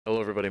Hello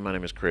everybody, my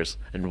name is Chris,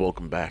 and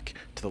welcome back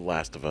to The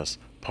Last of Us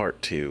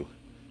Part 2.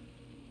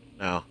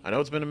 Now, I know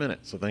it's been a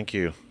minute, so thank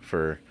you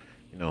for,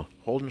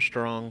 holding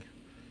strong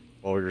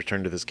while we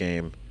return to this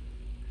game.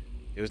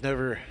 It was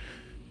never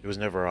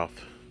off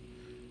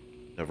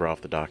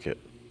the docket,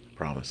 I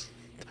promise.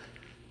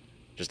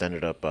 Just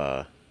ended up,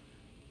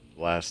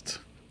 last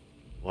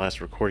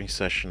recording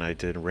session I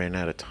did ran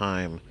out of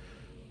time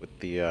with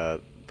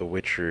the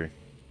Witcher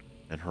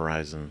and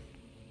Horizon.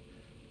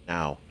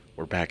 Now,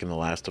 we're back in The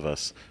Last of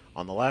Us.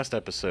 On the last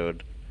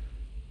episode,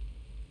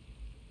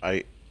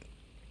 everything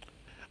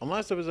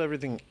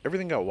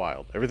got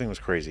wild. Everything was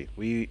crazy.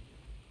 We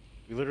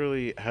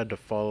literally had to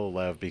follow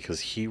Lev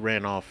because he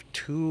ran off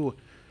to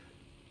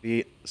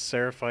the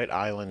Seraphite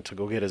Island to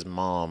go get his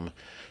mom,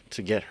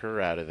 to get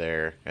her out of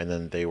there, and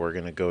then they were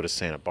going to go to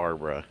Santa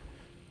Barbara.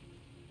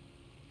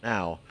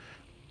 Now,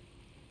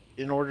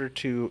 in order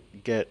to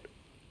get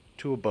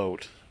to a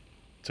boat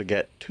to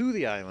get to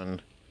the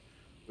island,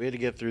 we had to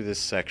get through this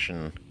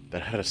section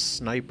that had a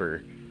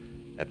sniper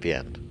at the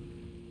end.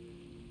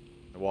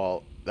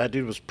 While that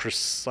dude was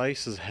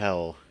precise as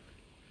hell,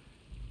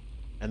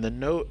 and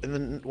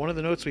one of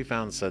the notes we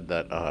found said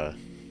that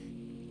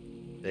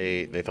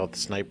they thought the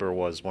sniper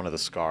was one of the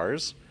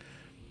scars,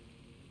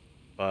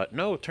 but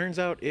no, it turns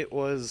out it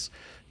was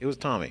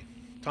Tommy.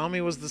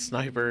 Tommy was the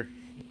sniper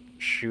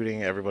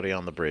shooting everybody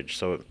on the bridge.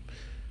 So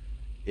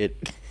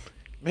it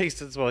makes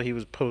sense why he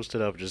was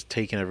posted up, just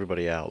taking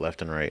everybody out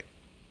left and right.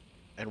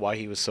 And why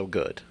he was so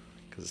good,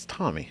 because it's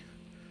Tommy.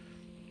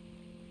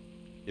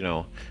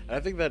 And I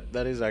think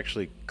that is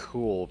actually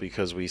cool,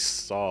 because we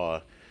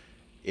saw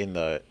in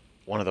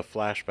one of the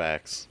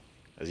flashbacks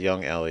as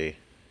young Ellie,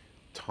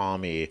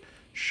 Tommy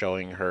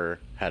showing her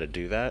how to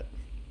do that,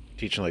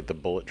 teaching like the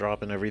bullet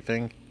drop and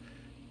everything,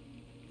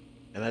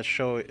 and that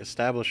show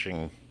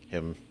establishing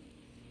him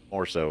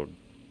more so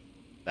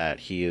that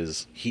he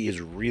is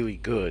really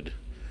good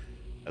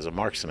as a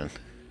marksman.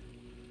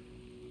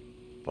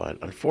 But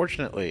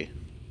unfortunately,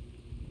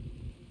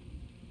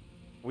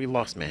 we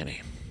lost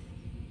Manny.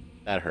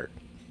 That hurt.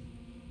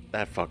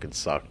 That fucking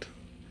sucked.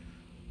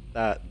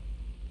 I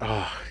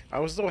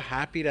was so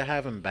happy to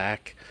have him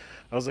back.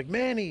 I was like,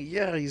 Manny,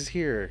 yeah, he's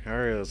here.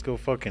 Alright, let's go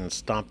fucking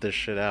stomp this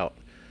shit out.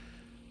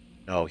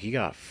 No, he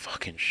got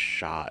fucking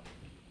shot.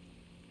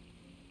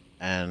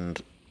 And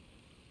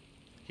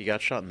he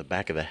got shot in the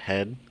back of the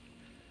head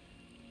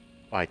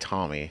by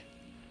Tommy.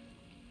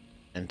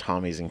 And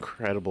Tommy's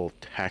incredible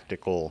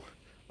tactical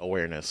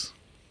awareness.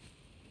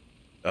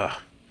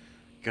 Ugh.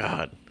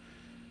 God.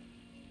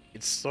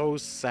 It's so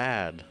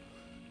sad.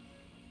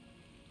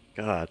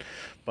 God.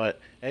 But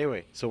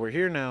anyway, so we're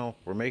here now.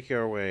 We're making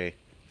our way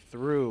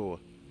through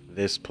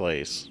this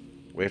place.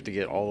 We have to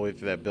get all the way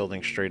through that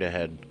building straight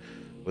ahead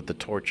with the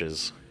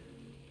torches.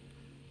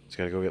 Just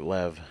gotta go get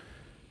Lev.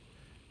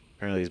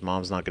 Apparently his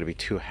mom's not gonna be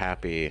too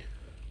happy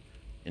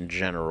in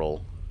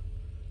general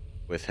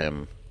with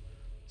him.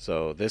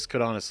 So this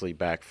could honestly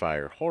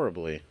backfire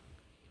horribly.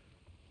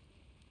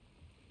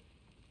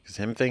 Because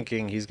him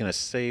thinking he's going to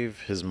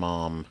save his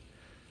mom,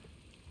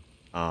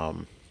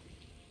 with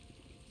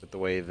the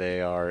way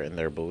they are in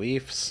their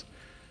beliefs,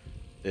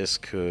 this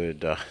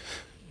could,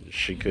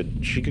 she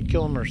could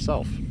kill him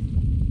herself.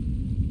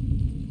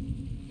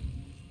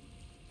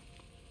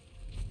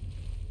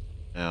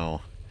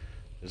 Now,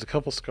 there's a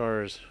couple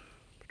scars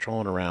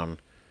patrolling around,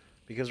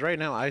 because right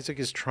now Isaac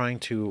is trying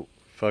to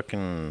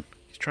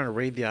he's trying to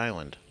raid the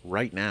island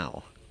right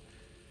now.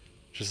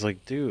 Just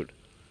like, dude,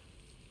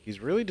 he's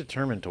really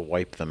determined to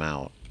wipe them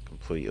out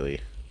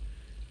completely.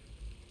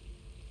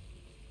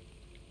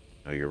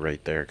 Oh, you're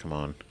right there. Come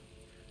on.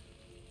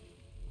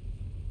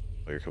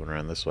 Oh, you're coming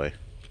around this way.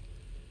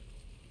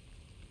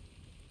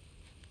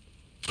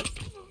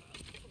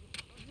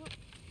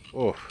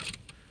 Oh,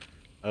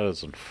 that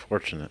is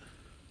unfortunate.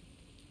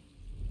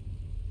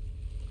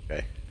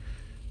 Okay.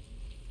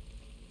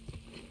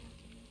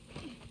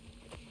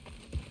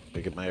 Did I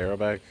get my arrow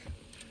back?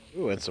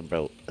 Ooh, and some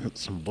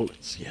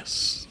bullets.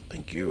 Yes,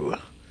 thank you.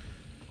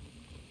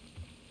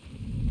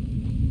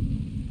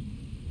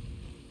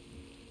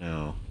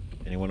 Now,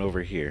 anyone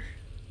over here?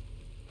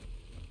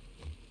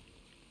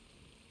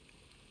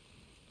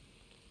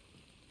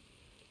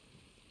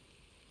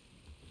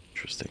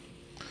 Interesting.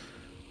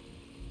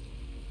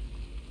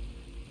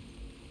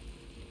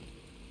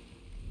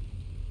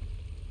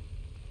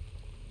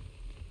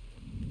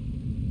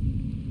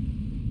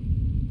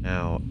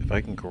 Now, if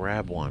I can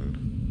grab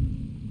one.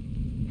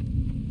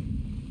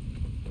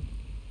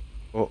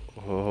 Oh.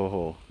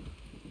 Oh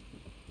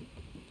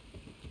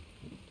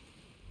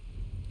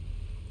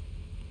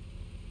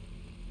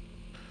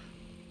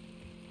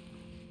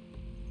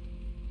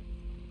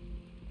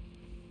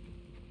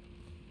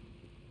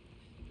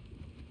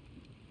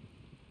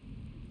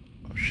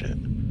shit.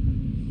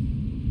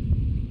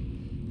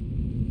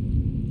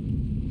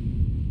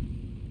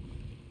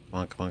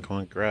 Come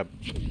on, grab.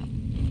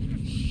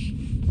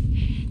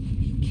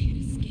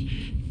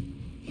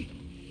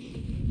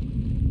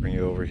 Bring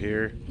you over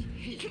here.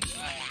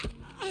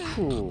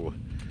 Whew.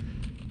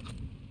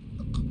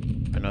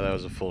 know that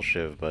was a full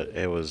shiv, but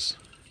it was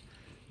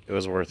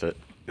worth it.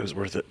 It was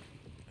worth it.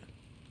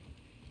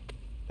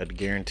 I'd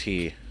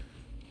guarantee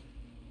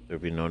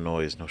there'd be no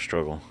noise, no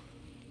struggle.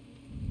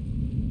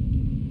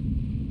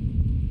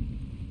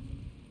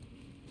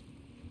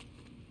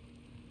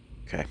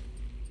 Okay.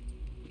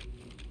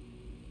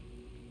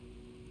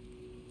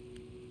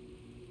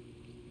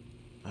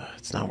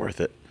 It's not worth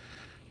it.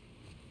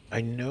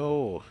 I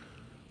know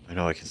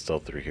I can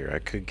stealth through here. I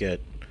could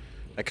get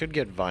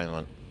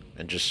violent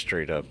and just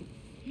straight up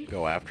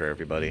go after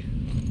everybody.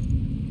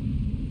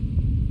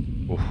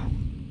 Oof.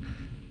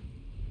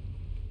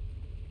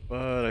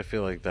 But I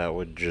feel like that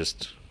would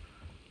just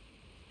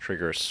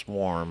trigger a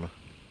swarm,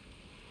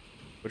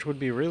 which would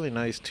be really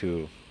nice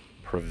to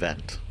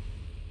prevent.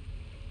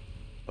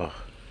 Ugh.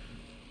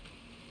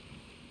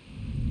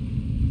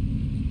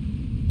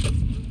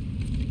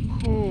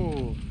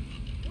 Ooh.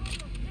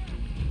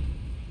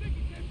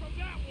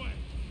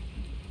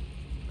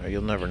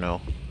 You'll never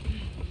know.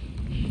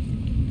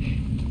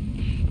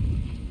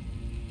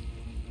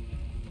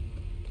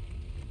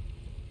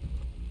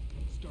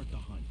 Start the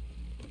hunt.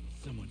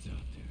 Someone's out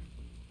there.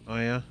 Oh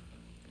yeah?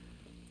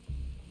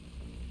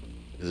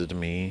 Is it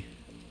me?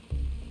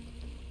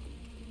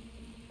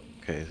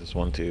 Okay, this is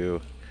 1,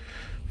 2,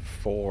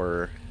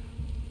 4.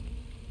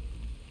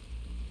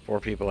 4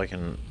 people I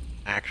can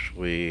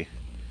actually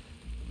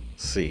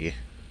see.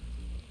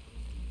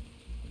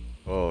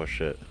 Oh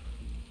shit.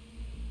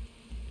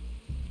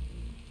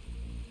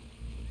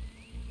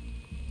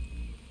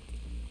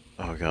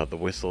 Oh god, the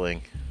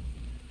whistling.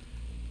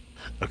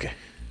 Okay.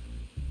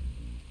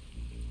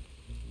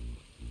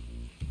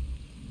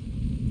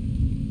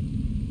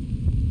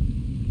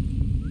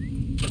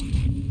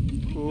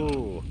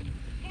 Ooh.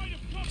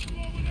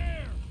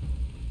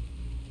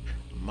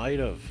 Might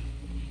have.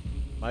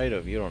 Might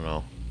have, you don't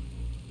know.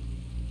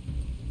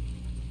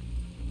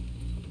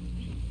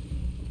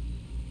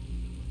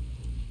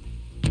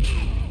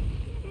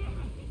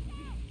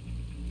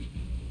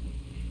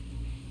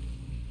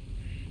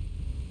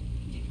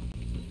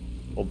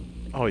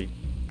 Oh, you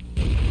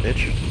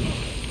bitch.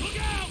 Look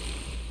out!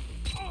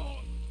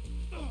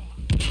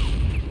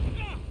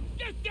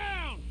 Get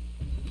down!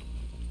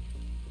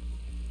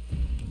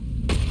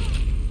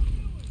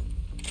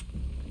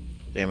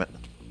 Damn it.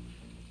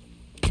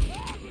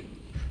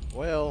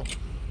 Well,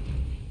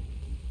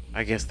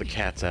 I guess the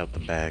cat's out the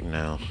bag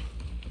now.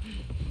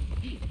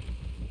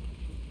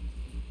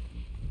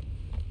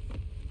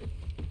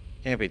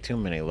 Can't be too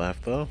many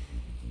left, though.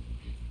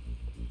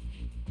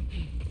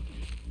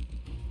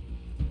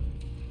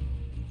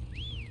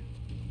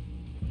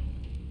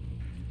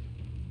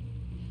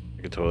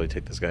 I could totally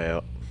take this guy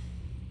out.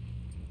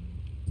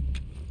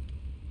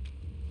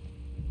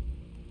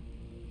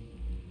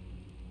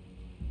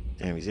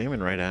 Damn, he's aiming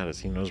right at us.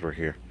 He knows we're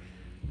here.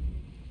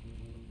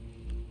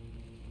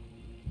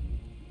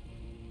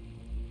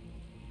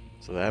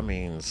 So that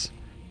means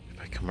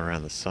if I come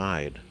around the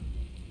side...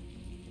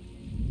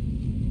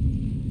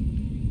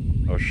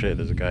 Oh shit,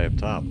 there's a guy up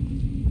top.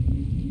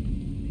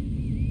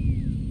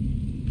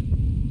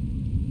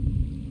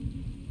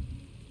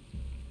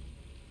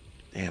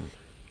 Damn.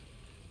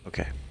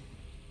 Okay.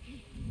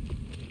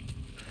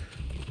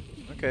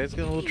 Okay, it's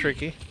getting a little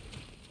tricky.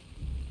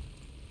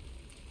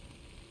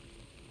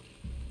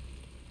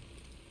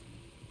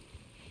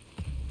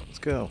 Let's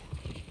go.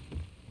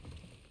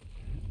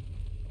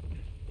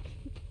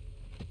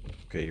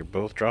 Okay, you're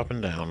both dropping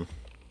down.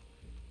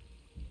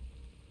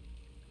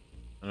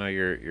 I know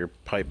your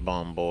pipe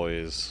bomb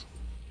boys.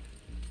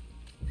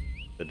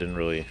 That didn't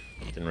really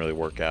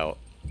work out.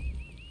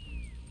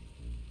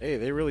 Hey,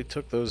 they really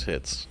took those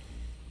hits.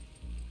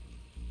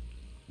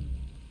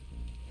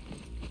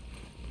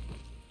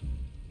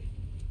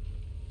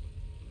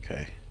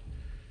 Okay.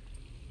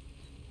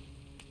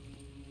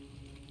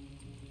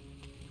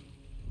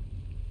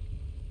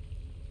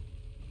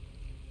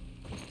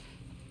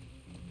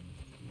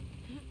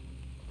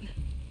 Do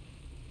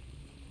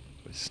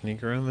I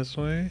sneak around this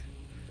way?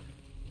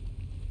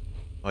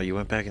 Oh, you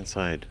went back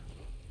inside.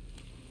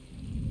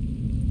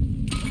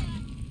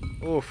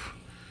 Oof.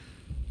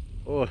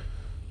 Oh.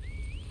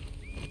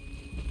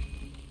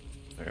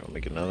 Alright, we'll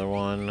make another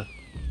one.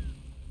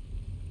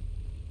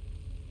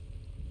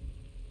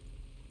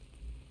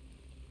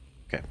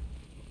 Okay.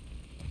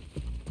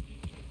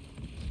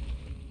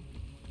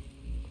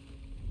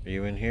 Are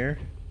you in here?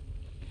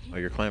 Oh,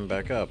 you're climbing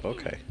back up.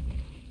 Okay.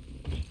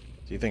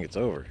 So you think it's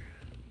over?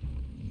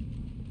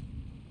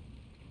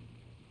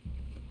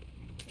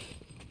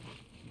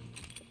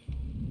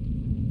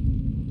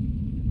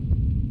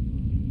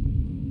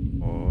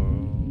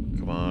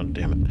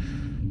 Damn it.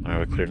 I don't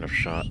have a clear enough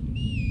shot.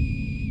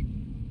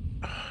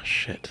 Ah,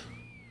 shit.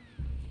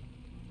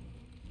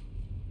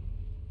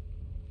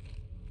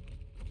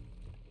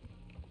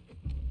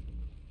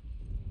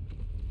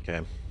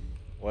 Okay.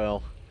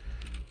 Well,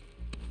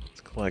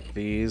 let's collect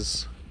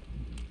these.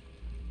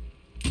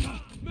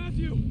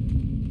 Matthew!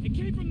 It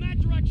came from that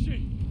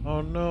direction!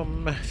 Oh no,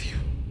 Matthew.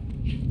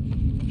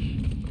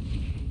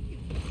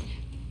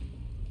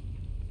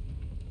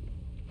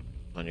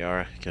 Come on,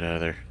 Yara, get out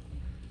of there.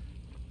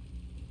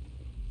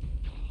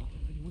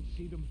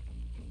 see them,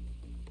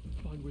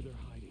 find where they're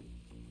hiding.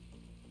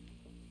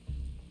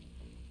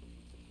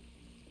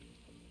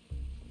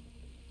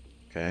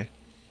 Okay.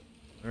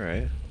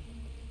 Alright.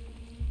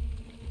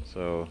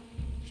 So,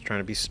 he's trying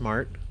to be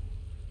smart.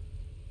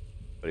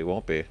 But he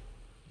won't be.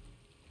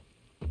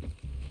 Oh,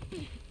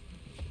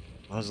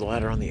 there's a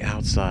ladder on the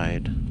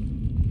outside.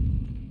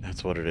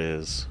 That's what it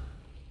is.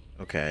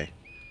 Okay.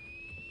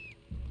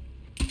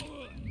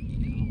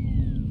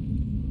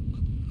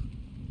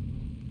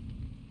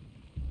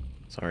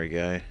 Sorry,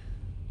 guy.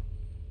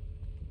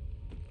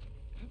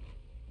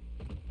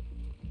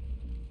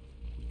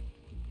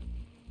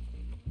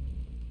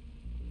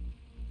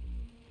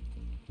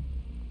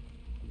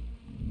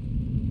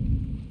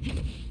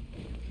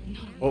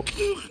 Oh.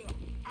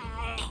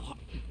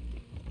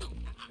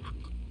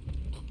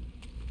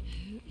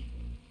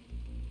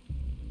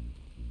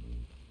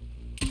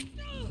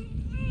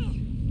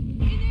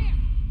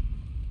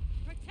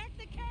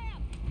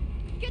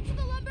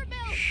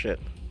 Shit.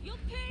 You'll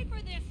pay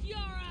for this,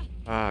 Yara.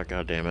 Ah,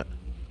 god damn it.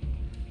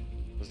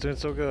 I was doing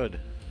so good.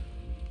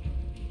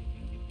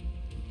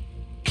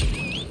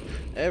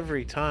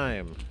 Every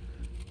time.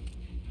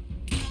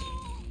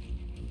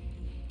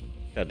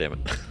 God damn it.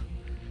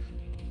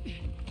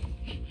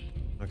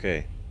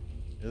 Okay.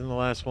 Isn't the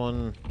last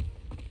one...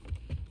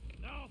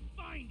 I'll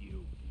find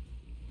you.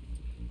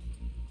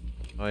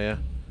 Oh, yeah?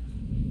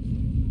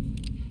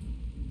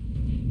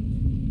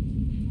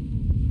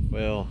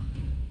 Well...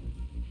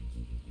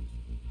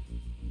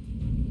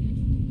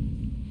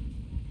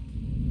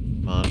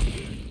 Come on.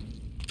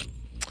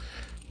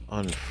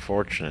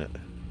 Unfortunate.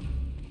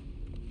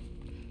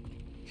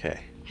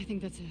 Okay. I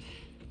think that's it.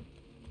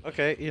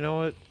 Okay, you know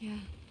what? Yeah.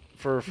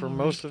 For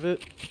most of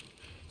it,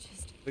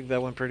 Just I think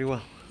that went pretty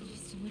well.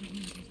 a little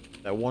wounded.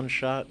 That one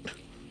shot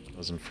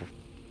wasn't...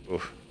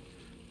 Oof.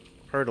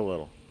 Hurt a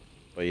little.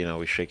 But, you know,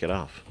 we shake it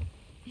off.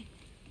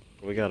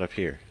 What we got up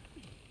here?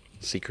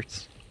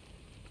 Secrets?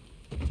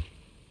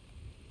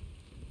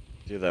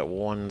 Dude, that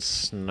one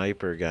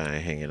sniper guy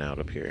hanging out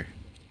up here.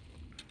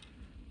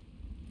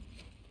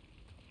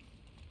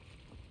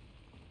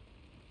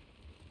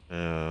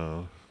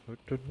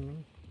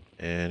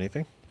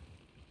 Anything?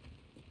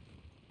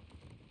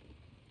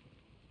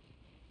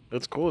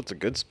 It's cool. It's a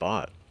good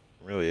spot.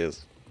 It really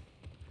is.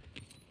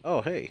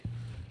 Oh, hey.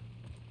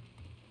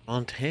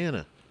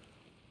 Montana.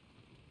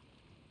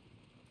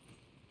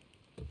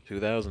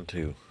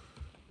 2002.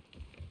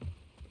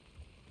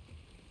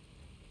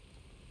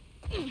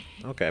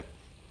 Okay.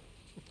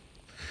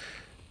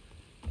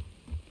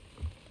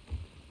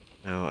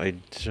 Now, I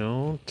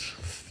don't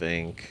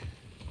think...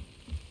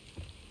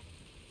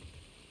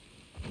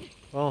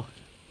 Well,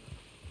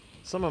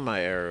 some of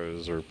my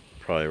arrows are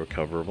probably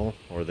recoverable,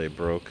 or they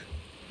broke.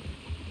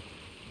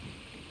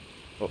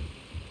 Oh,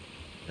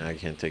 I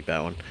can't take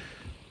that one.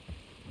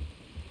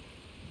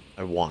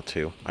 I want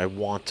to. I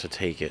want to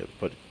take it,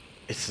 but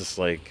it's just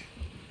like...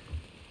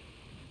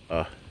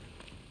 Got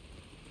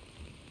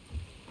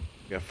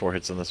 4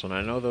 hits on this one.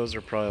 I know those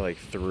are probably like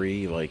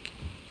 3, like,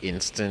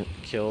 instant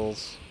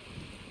kills.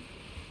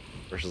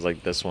 Versus,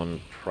 like, this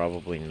one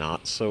probably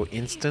not so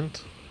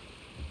instant.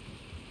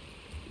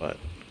 But...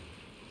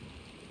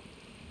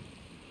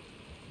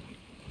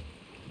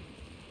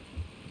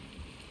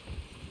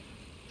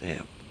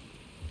 Damn.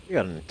 We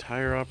got an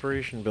entire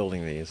operation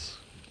building these.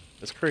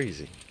 That's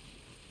crazy.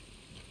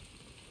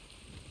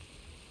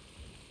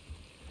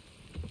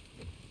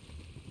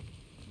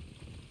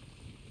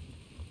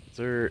 Is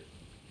there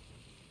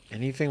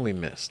anything we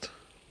missed?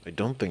 I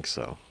don't think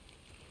so.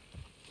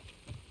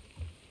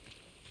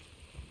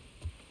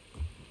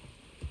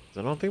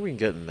 I don't think we can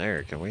get in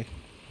there, can we?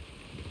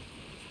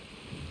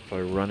 If I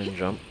run and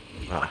jump?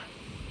 Ah.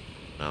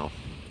 No.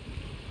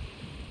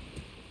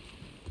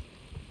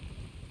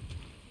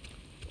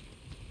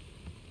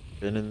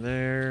 Been in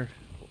there.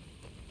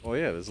 Oh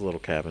yeah, there's a little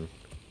cabin.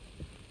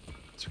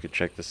 So we could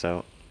check this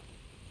out.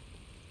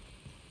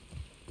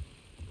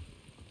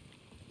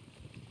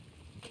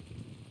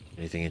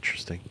 Anything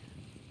interesting?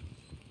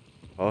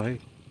 Oh hey.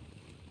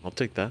 I'll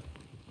take that.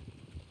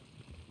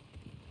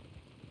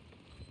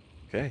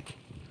 Okay.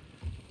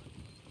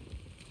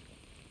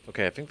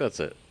 Okay, I think that's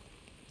it.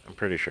 I'm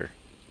pretty sure.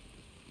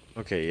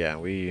 Okay, yeah,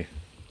 we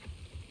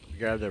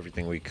grabbed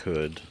everything we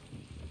could.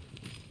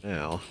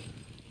 Now,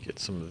 get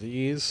some of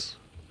these.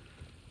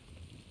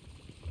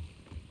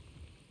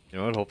 You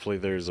know what? Hopefully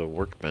there's a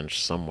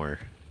workbench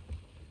somewhere.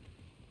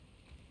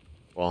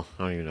 Well,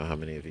 I don't even know how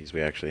many of these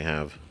we actually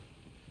have.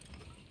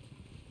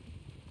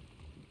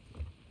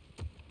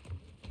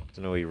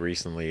 I know we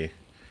recently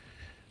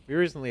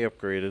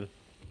upgraded,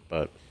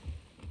 but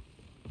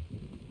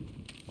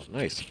oh,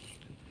 nice.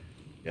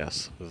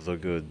 Yes, the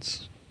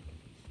goods.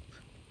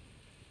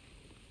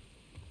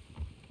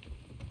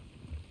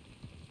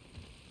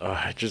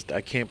 I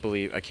can't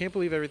believe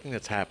everything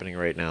that's happening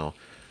right now.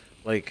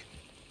 Like,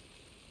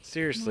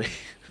 seriously.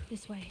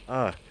 This way.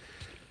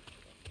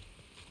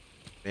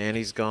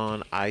 Manny's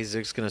gone.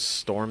 Isaac's gonna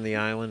storm the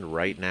island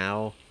right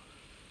now.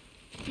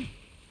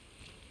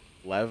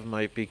 Lev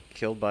might be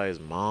killed by his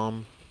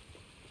mom.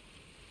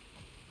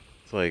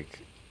 It's like,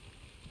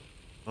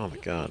 oh my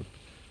god.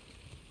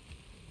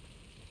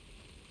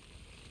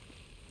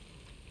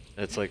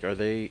 It's like, are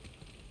they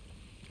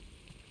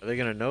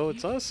gonna know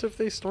it's us if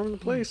they storm the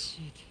place?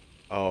 Shit.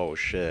 Oh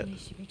shit. May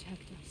she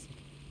protect us.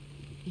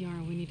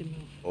 Yara, we need to move.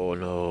 Oh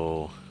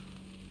no.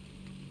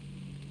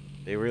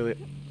 They really...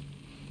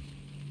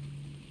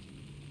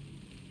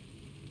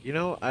 You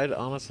know, I'd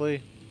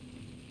honestly,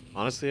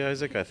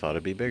 Isaac, I thought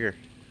it'd be bigger.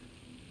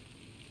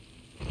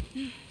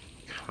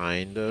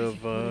 Kind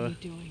of, What are you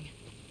doing?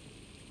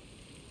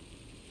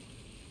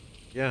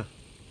 yeah.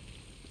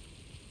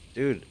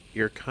 Dude,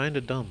 you're kind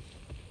of dumb.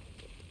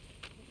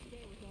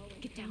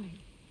 Get down.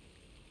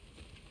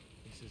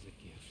 This is a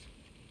gift.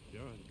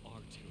 They're on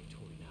our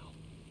territory now.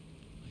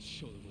 Let's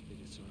show them what they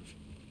deserve.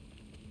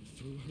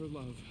 Through her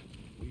love,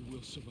 we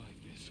will survive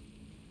this.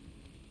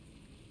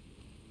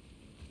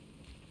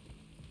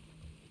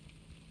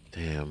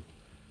 Damn.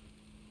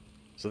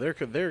 So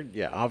they're,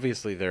 yeah,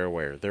 obviously they're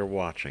aware. They're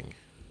watching.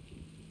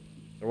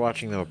 They're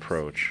watching them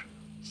approach.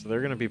 So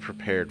they're gonna be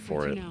prepared for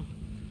Where'd it. you know?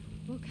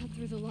 We'll cut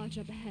through the lodge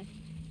up ahead.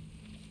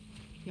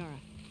 Yara,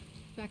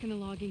 back in the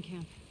logging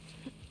camp.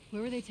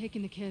 Where were they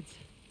taking the kids?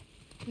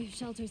 We have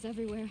shelters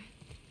everywhere.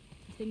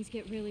 If things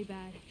get really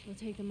bad, we'll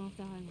take them off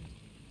the island.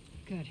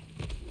 Good.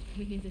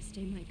 We knew this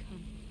day might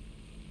come.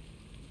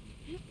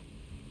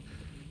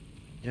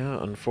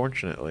 Yeah,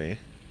 unfortunately.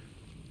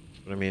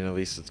 But I mean, at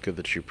least it's good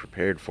that you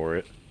prepared for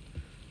it.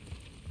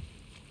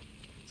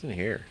 What's in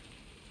here?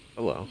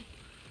 Hello.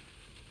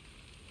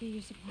 Get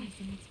your supplies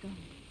and let's go.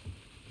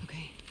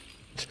 Okay.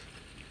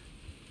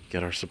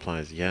 Get our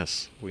supplies.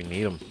 Yes, we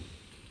need them.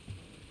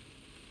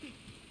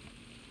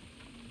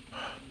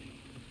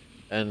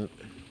 And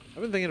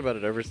I've been thinking about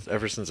it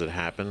ever since it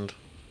happened.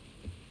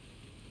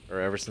 Or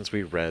ever since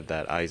we read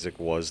that Isaac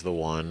was the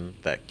one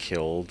that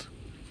killed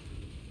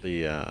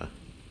the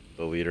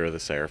leader of the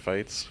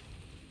Seraphites.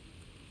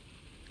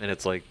 And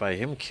it's like, by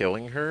him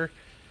killing her,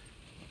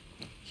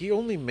 he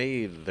only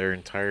made their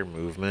entire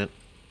movement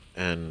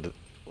and,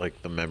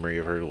 like, the memory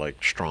of her,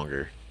 like,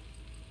 stronger.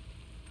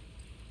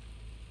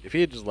 If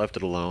he had just left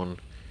it alone,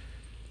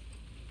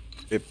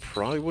 it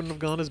probably wouldn't have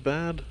gone as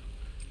bad.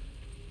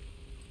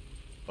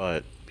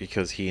 But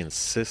because he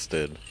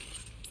insisted,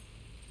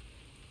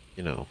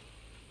 you know,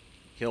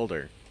 killed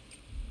her.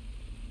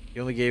 He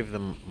only gave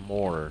them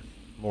more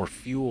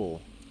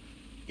fuel.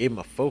 Gave him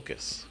a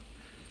focus.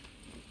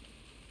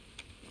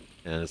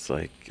 And it's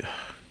like,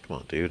 come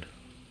on, dude.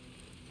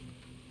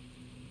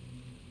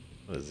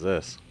 What is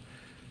this?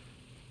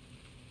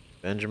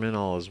 Benjamin,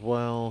 all is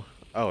well.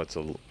 Oh, it's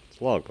a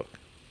logbook.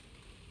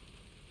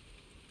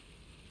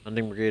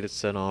 Hunting brigade is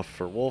sent off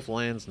for wolf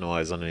lands. No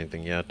eyes on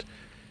anything yet.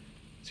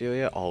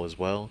 Celia, all is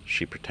well.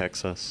 She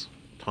protects us.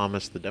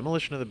 Thomas, the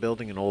demolition of the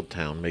building in Old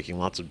Town, making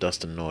lots of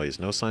dust and noise.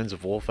 No signs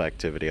of wolf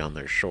activity on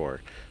their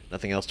shore.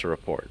 Nothing else to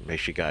report. May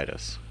she guide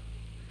us.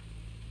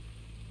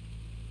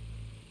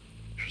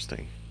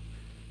 Interesting.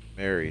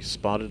 Mary,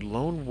 spotted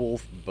lone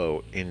wolf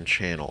boat in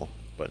channel,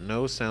 but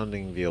no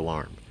sounding the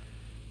alarm.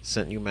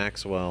 Sent young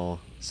Maxwell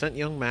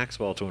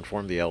to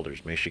inform the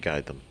elders. May she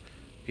guide them.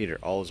 Peter,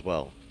 all is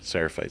well.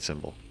 Seraphite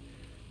symbol.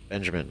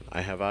 Benjamin,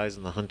 I have eyes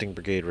on the hunting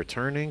brigade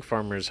returning.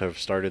 Farmers have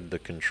started the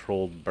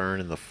controlled burn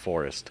in the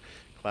forest.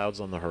 Clouds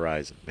on the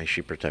horizon. May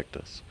she protect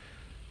us.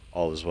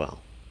 All is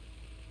well.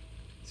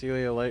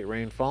 Celia, light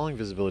rain falling.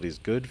 Visibility is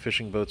good.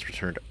 Fishing boats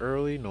returned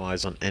early. No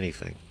eyes on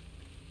anything.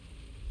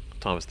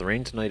 Thomas, the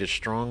rain tonight is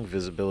strong.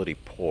 Visibility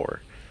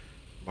poor.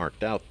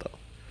 Marked out, though.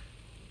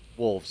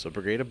 Wolves, a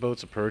brigade of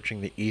boats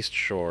approaching the east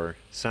shore,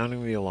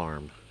 sounding the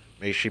alarm.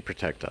 May she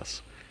protect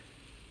us.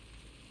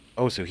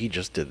 Oh, so he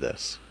just did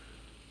this.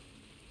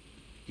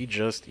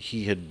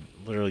 He had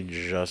literally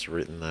just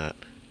written that.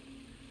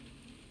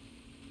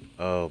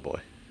 Oh boy.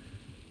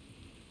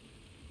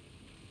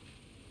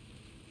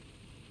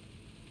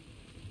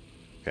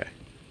 Okay.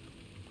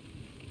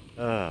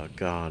 Oh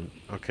god.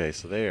 Okay,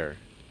 so they're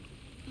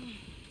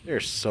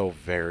so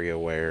very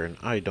aware, and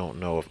I don't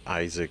know if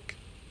Isaac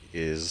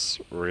is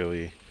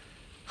really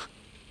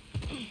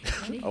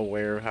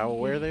aware of how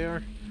aware they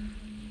are.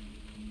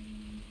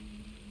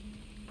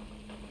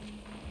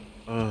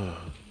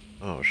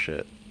 Oh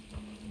shit.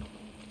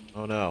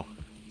 Oh no.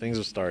 Things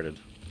have started.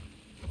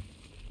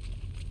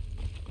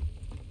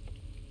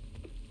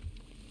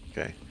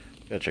 Okay.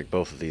 Gotta check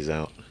both of these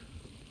out.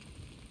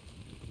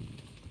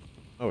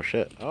 Oh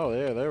shit. Oh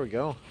yeah, there we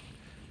go.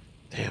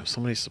 Damn,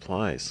 so many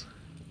supplies.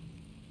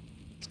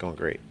 It's going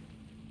great.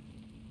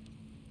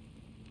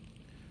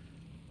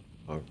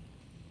 Oh.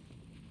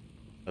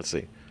 Let's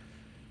see.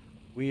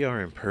 We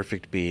are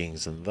imperfect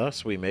beings, and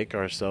thus we make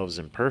ourselves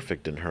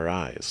imperfect in her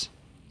eyes.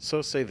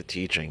 So say the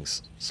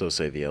teachings, so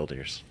say the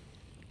elders.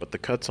 But the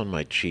cuts on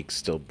my cheeks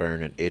still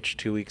burn and itch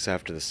 2 weeks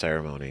after the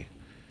ceremony.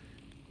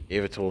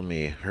 Ava told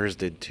me hers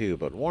did too,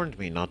 but warned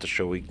me not to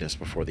show weakness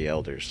before the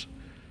elders.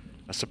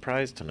 A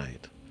surprise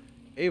tonight.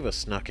 Ava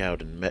snuck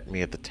out and met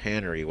me at the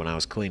tannery when I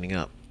was cleaning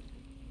up.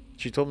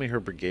 She told me her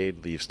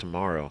brigade leaves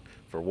tomorrow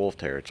for wolf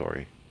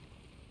territory.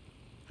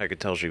 I could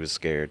tell she was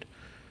scared,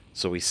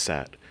 so we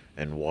sat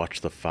and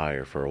watched the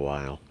fire for a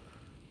while.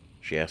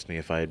 She asked me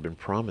if I had been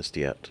promised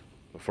yet.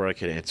 Before I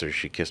could answer,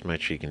 she kissed my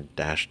cheek and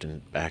dashed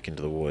back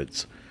into the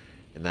woods.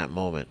 In that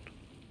moment,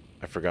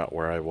 I forgot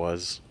where I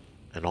was,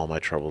 and all my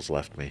troubles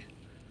left me.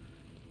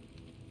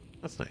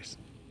 That's nice.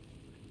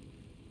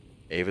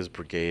 Ava's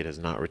brigade has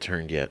not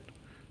returned yet.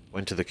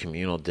 Went to the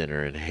communal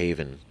dinner in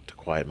Haven to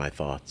quiet my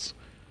thoughts,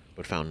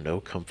 but found no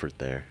comfort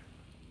there.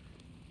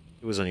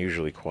 It was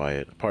unusually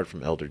quiet, apart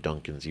from Elder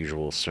Duncan's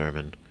usual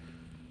sermon,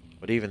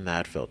 but even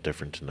that felt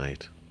different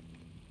tonight.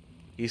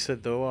 He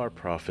said though our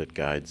prophet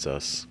guides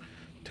us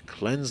to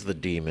cleanse the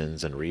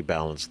demons and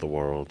rebalance the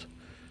world,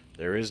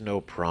 there is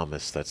no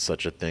promise that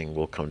such a thing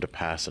will come to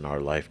pass in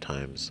our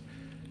lifetimes.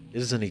 It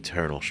is an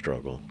eternal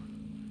struggle.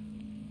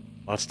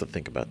 Lots to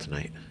think about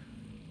tonight.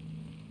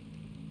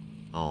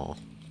 Oh.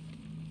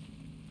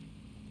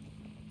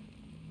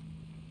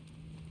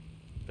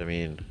 I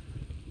mean,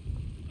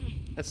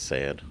 that's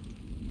sad.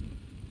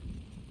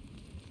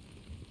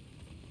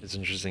 It's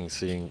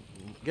interesting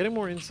getting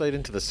more insight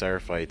into the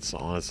Seraphites,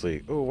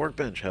 honestly. Oh,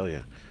 workbench, hell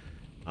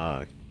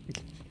yeah.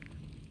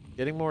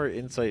 Getting more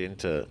insight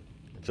into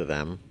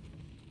them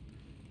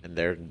and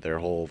their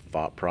whole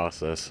thought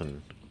process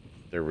and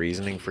their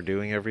reasoning for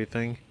doing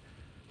everything.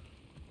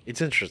 It's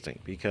interesting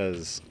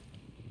because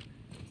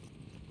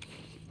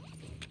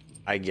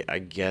I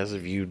guess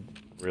if you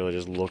really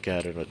just look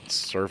at it at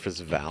surface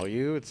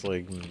value, it's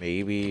like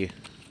maybe,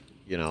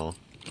 you know,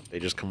 they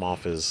just come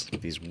off as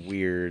these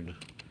weird,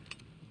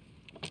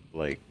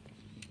 like,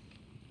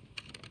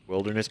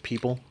 wilderness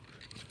people.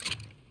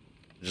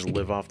 Just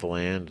live off the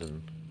land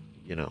and,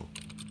 you know,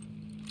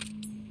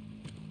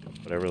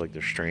 whatever, like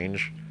they're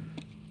strange.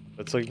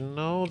 But it's like,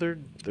 no,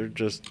 they're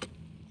just,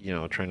 you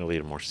know, trying to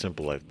lead a more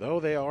simple life. Though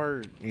they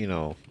are, you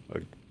know,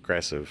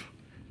 aggressive.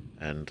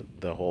 And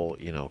the whole,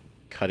 you know,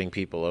 cutting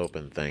people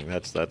open thing,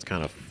 that's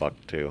kind of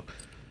fucked too.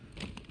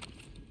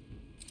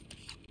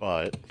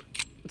 But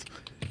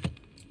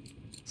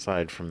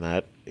aside from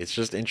that, it's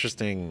just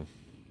interesting,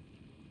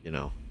 you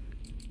know,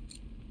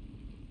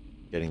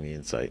 getting the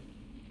insight.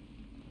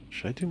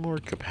 Should I do more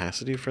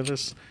capacity for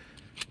this?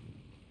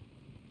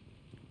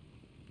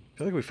 I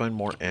feel like we find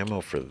more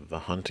ammo for the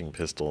hunting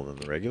pistol than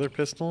the regular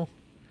pistol.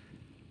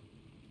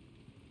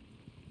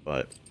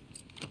 But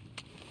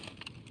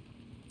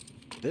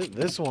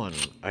this one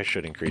I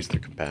should increase the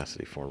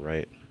capacity for,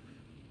 right?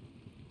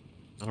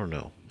 I don't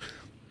know.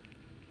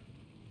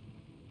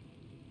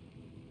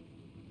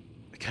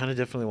 I kind of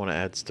definitely want to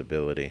add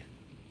stability.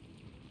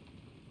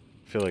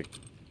 I feel like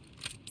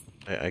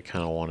I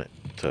kind of want it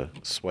to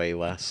sway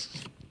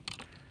less.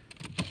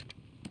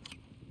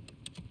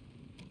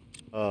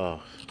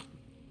 Oh,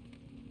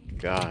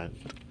 God.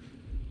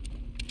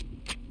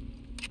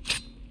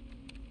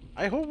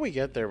 I hope we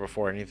get there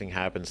before anything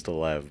happens to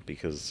Lev,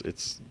 because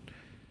it's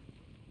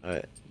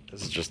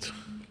just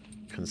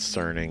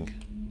concerning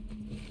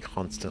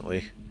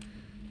constantly.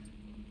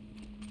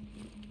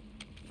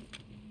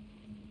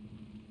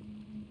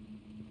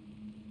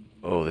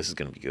 Oh, this is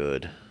gonna be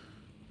good.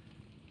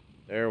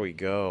 There we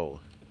go.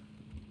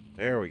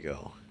 There we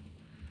go.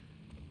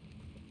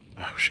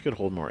 I wish I could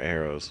hold more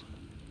arrows.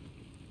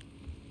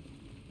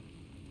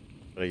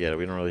 But I get it,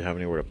 we don't really have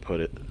anywhere to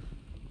put it.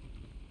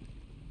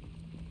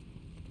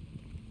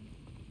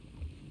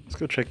 Let's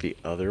go check the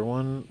other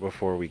one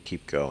before we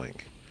keep going.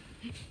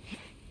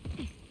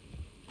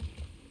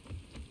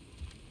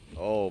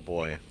 Oh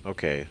boy,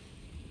 okay.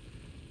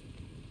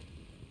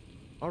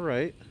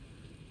 Alright.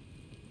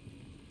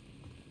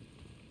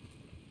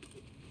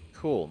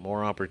 Cool,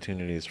 more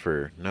opportunities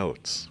for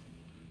notes.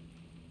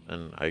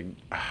 And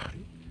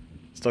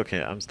still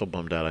can't, I'm still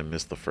bummed out I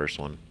missed the first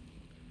one.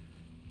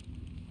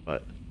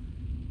 But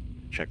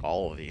check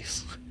all of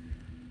these.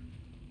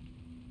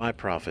 My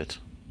prophet,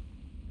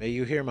 may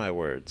you hear my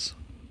words.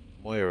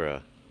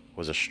 Moira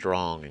was a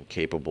strong and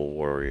capable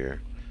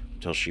warrior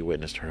until she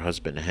witnessed her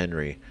husband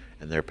Henry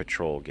and their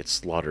patrol get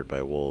slaughtered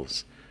by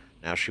wolves.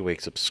 Now she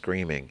wakes up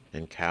screaming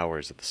and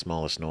cowers at the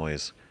smallest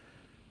noise.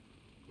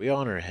 We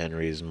honor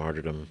Henry's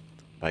martyrdom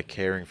by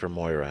caring for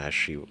Moira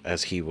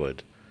as he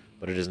would,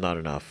 but it is not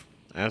enough.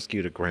 I ask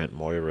you to grant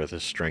Moira the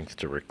strength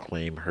to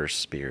reclaim her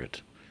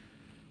spirit.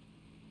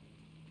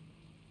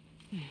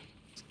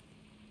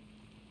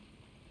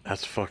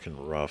 That's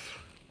fucking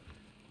rough.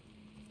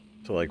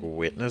 To, like,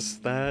 witness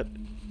that?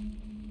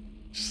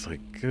 Just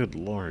like, good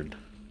lord.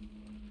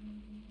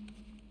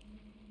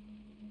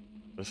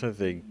 It's like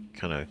they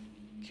kind of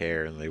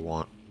care and they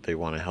want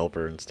to help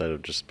her instead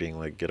of just being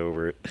like, get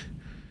over it.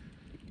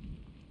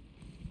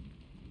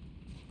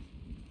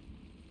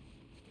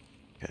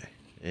 Okay.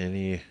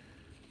 Any...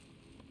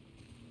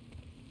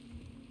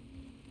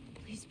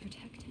 Please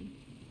protect him.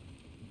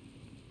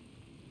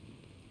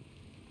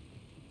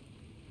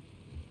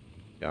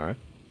 You alright?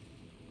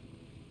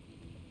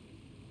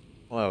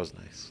 Well, that was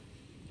nice.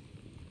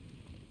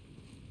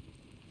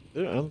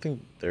 I don't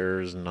think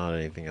there's not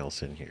anything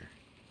else in here.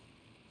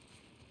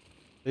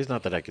 At least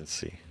not that I can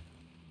see.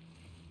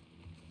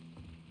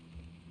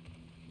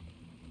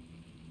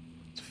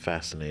 It's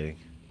fascinating.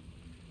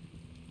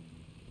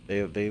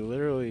 They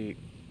literally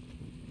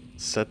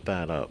set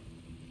that up,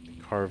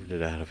 carved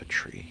it out of a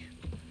tree.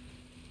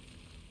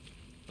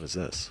 What is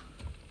this?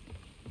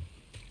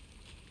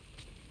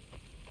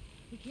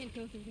 We can't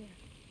go through there.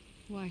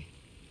 Why?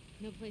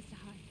 No place to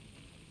hide.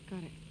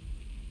 Got it.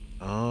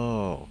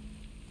 Oh.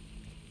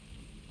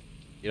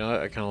 You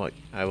know, I kind of like,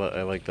 I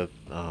like that,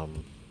 I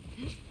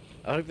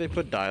like they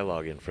put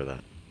dialogue in for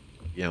that.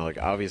 You know, like,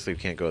 obviously we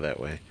can't go that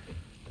way.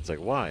 It's like,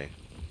 why?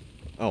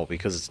 Oh,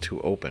 because it's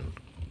too open.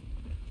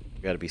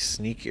 We gotta be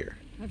sneakier.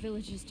 Our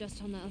village is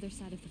just on the other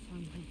side of the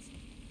farmlands.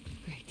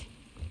 Great.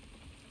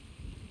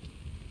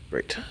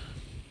 Great.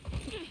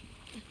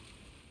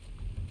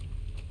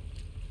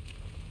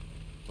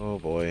 Oh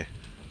boy.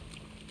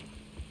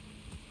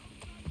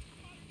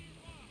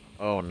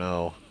 Oh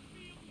no.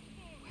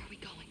 Where are we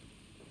going?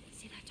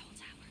 See that tall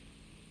tower?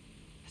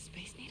 A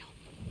space needle?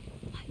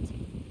 What?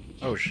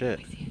 Oh shit.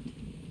 I see it.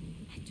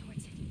 Head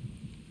towards it.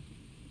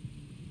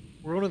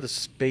 We're going to the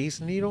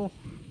Space Needle?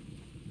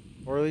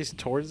 Or at least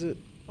towards it?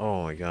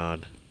 Oh my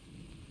god.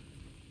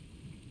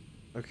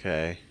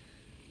 Okay.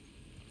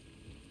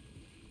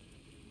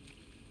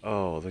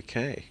 Oh, the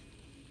K.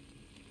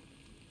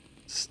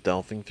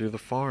 Stealthing through the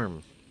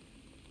farm.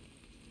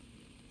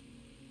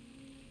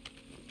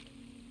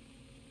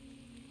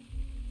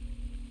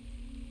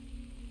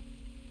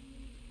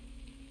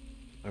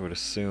 I would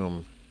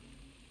assume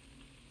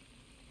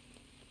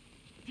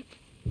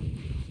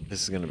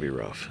this is gonna be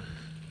rough.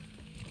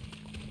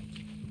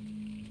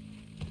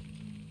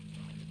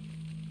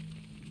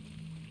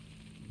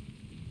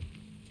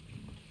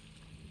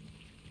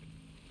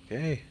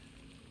 Okay.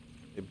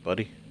 Hey,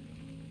 buddy.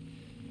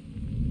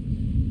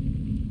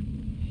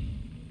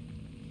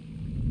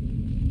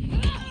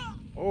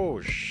 Oh,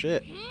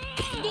 shit.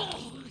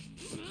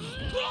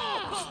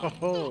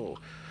 Oh.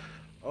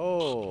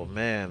 Oh,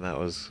 man, that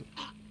was...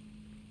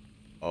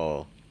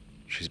 Oh,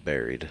 she's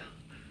buried.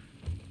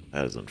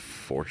 That is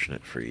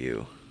unfortunate for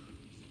you.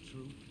 Is it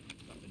true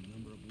about the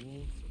number of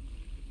wolves?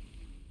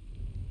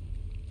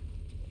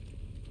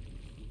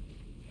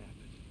 What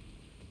happened?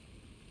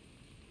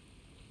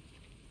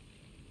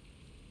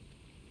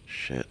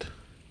 Shit.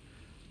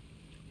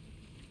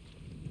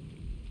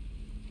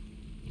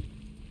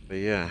 But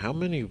yeah, how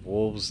many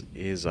wolves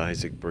is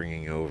Isaac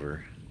bringing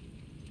over?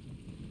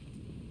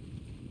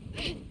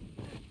 Quiet.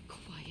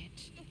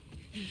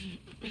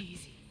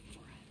 Easy,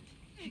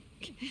 friend.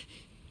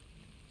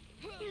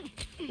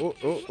 Oh,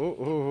 oh, oh,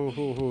 oh, oh,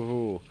 oh, oh,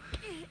 oh.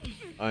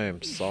 I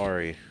am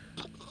sorry.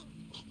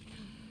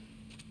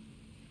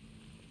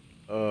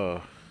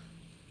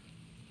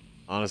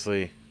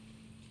 Honestly,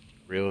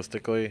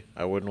 realistically,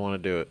 I wouldn't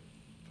want to do it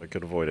if I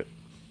could avoid it.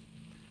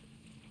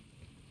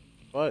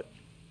 But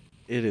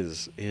it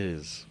is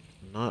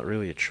not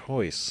really a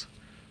choice.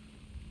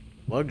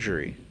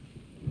 Luxury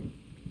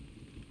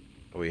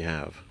that we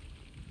have.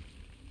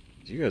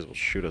 You guys will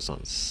shoot us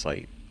on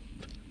sight.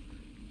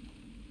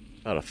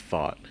 Not a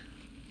thought.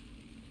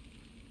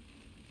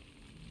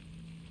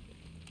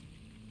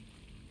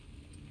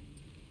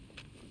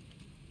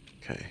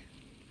 Okay.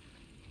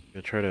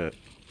 I'm gonna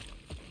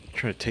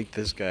try to take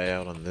this guy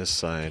out on this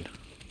side.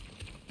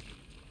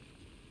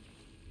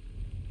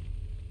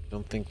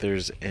 Don't think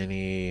there's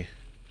any...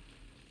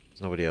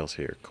 There's nobody else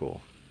here.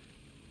 Cool.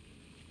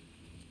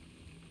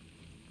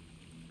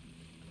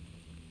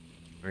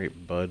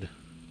 Alright, bud.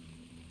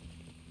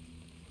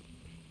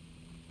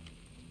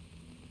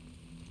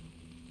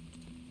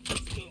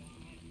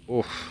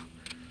 Oof.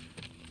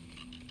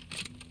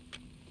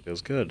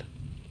 Feels good.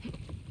 That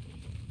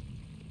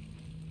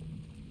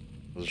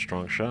was a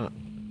strong shot.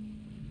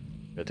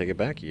 Gotta take it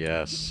back?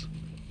 Yes.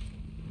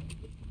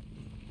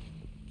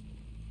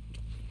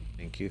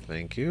 Thank you,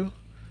 thank you.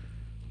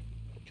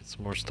 Get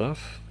some more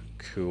stuff.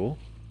 Cool.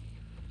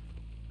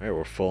 Alright,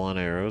 we're full on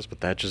arrows, but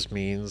that just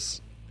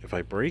means if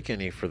I break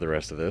any for the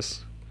rest of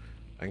this,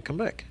 I can come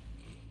back.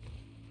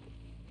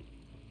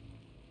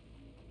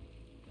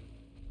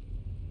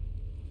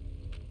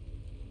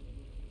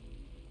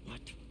 What?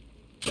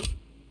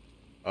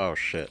 Oh,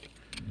 shit.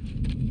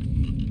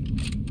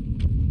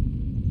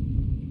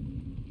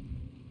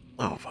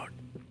 Oh, fuck.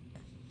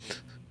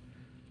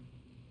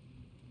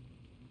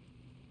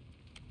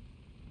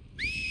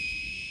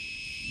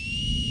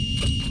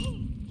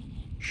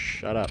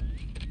 Shut up.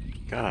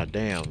 God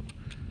damn.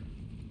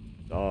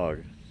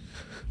 Dog.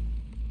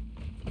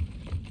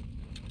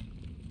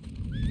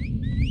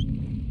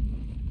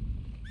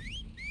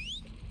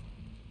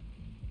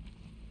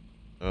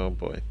 Oh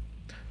boy.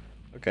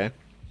 Okay.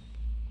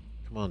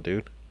 Come on,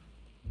 dude.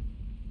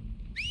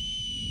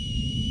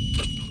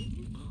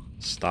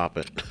 Stop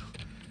it.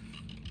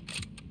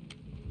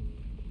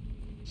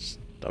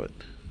 Stop it.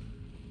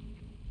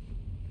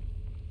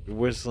 You're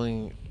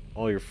whistling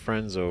all your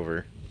friends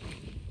over.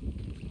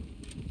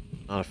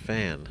 Not a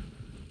fan.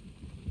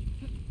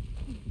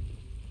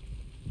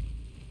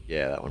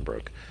 Yeah, that one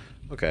broke.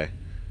 Okay.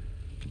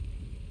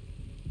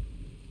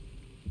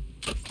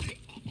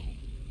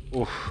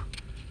 Oof.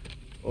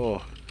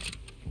 Oh.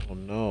 Oh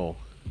no.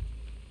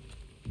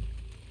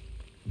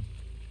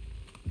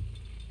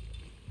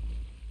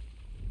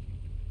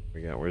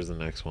 We got, where's the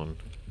next one?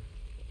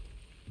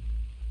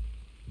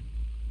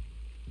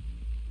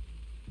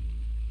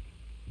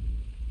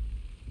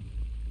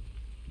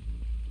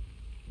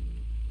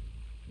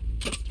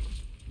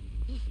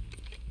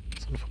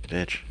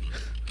 bitch.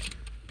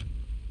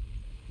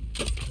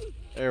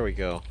 There we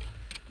go.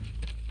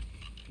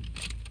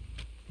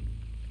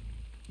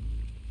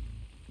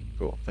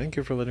 Cool. Thank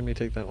you for letting me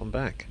take that one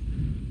back.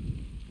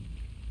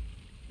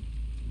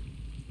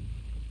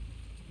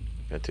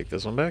 Can I take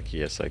this one back?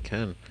 Yes, I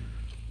can.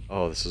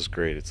 Oh, this is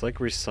great. It's like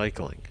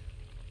recycling.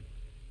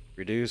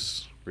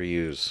 Reduce,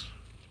 reuse,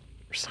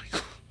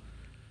 recycle.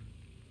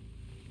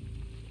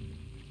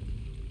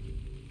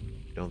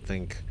 I don't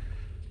think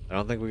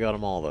we got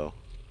them all though.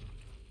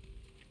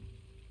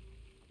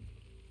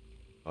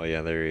 Oh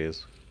yeah, there he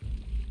is.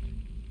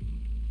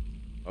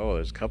 Oh,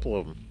 there's a couple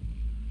of them.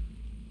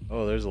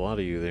 Oh, there's a lot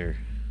of you there.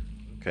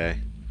 Okay.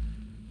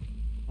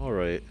 All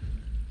right.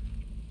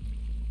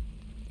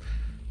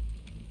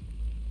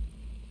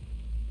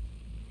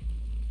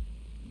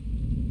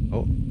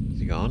 Oh, is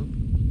he gone?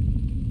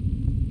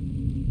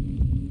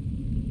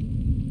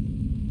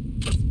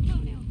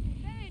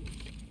 Ben!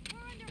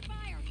 We're under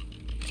fire!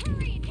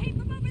 Hurry! It came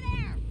from over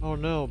there! Oh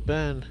no,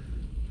 Ben.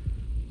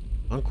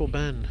 Uncle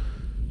Ben.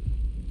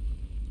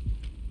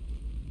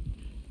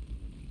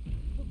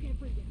 Okay,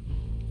 bring it.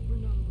 We're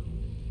not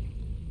alone.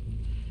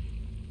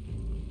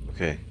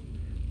 Okay.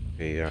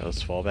 Okay, alright,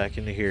 let's fall back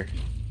into here.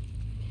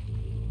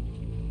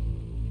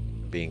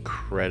 Be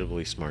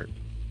incredibly smart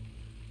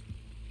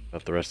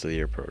about the rest of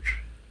the approach.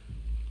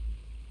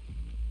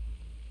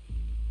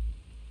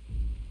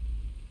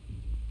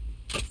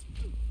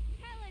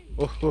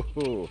 Oh, ho,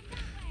 ho.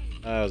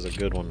 That was a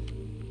good one.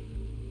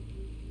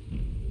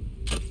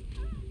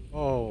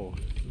 Oh,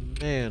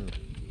 man.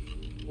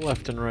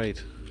 Left and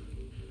right.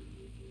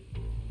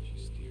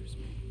 She steers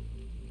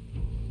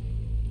me.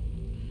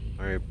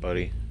 Alright,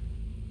 buddy.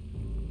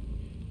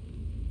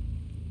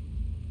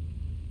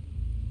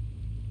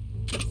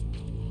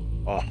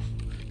 Oh.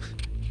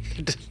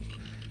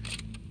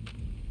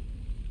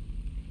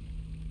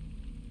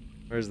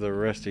 Where's the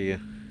rest of you?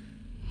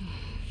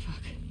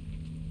 Fuck.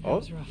 That Oh,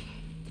 was rough.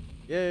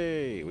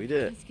 yay, we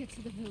did it. Let's get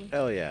to the village.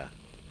 Hell yeah.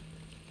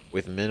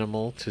 With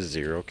minimal to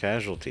zero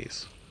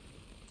casualties.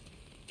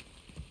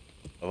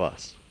 Of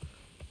us.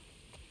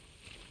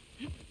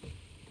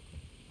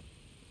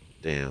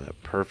 Damn,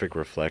 that perfect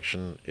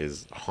reflection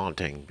is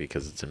haunting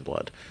because it's in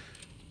blood.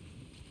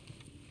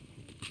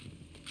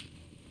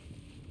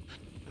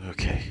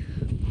 Okay.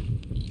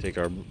 Take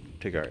our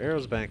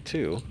arrows back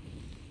too.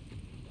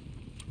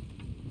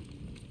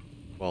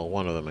 Well,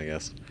 one of them, I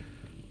guess.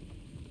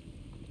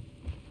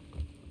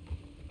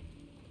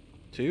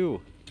 2.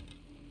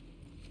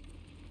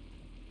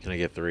 Can I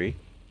get 3?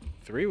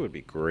 3 would be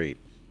great.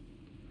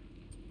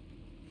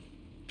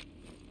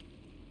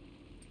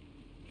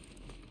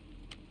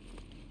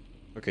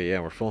 Okay,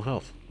 yeah, we're full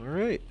health.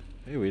 Alright.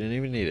 Hey, we didn't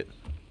even need it.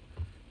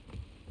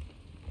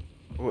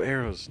 Oh,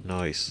 arrows.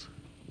 Nice.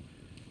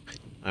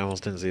 I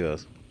almost didn't see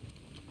those.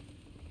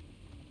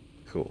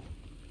 Cool.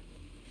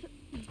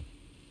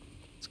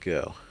 Let's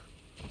go.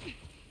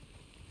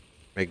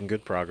 Making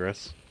good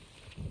progress.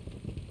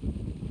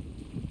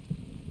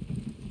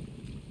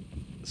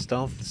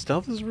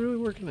 Stealth is really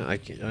working out.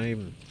 I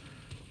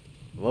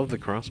love the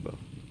crossbow.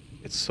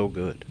 It's so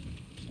good.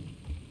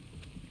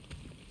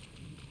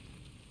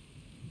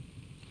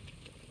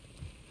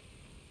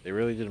 They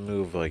really did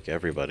move like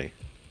everybody.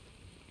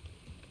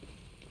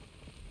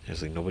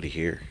 There's like nobody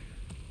here.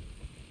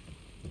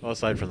 Well,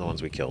 aside from the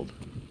ones we killed.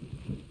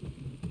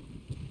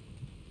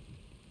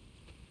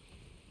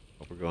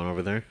 Oh, we're going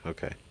over there?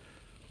 Okay.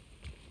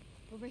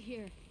 Over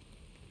here.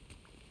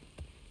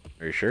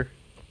 Are you sure?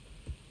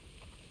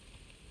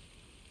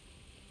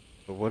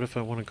 But what if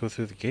I want to go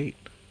through the gate?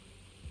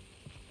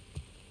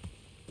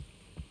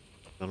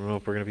 I don't know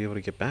if we're going to be able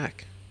to get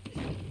back.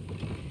 Not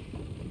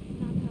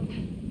that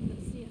way.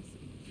 They'll see us.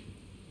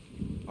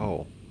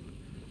 Oh.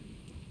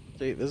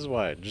 See, this is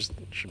why I just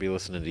should be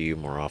listening to you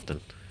more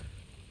often.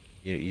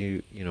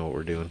 You know what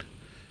we're doing.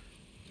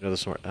 You know the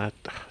smart...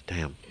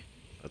 damn.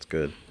 That's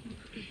good.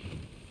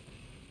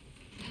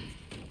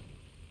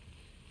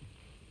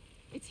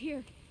 It's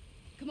here.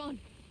 Come on.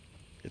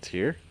 It's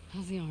here?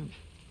 How's the arm?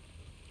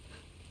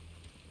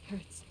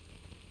 Hurts.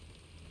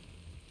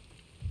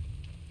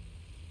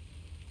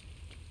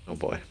 Oh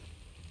boy.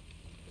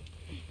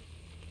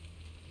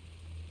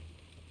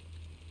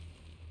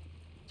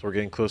 So we're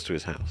getting close to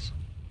his house.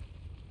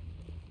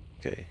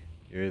 Okay.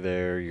 You're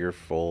there, you're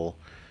full.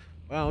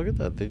 Wow, look at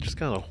that. They just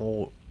got a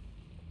whole...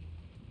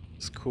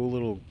 this cool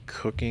little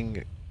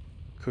cooking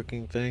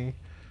thing.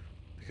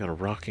 They got a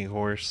rocking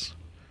horse.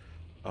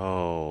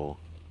 Oh.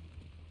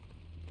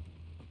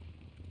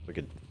 Look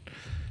at...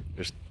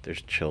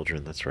 There's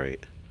children, that's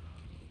right.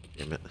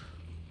 Damn it.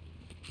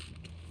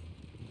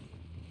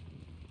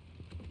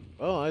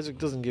 Well, Isaac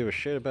doesn't give a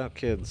shit about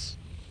kids.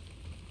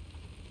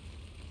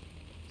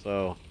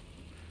 So...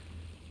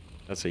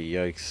 that's a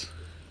yikes.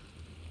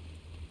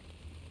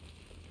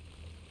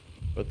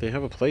 But they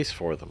have a place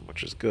for them,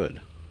 which is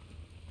good.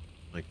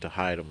 Like to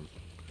hide them,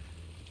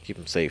 keep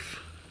them safe.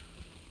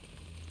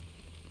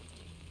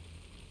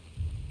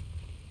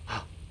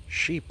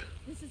 Sheep.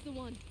 This is the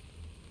one.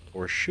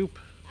 Or shoop.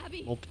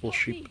 Abby, Multiple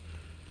help sheep. me.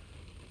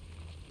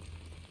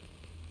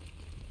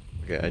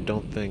 Okay, I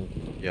don't think...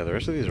 Yeah, the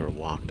rest of these are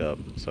locked up,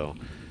 so...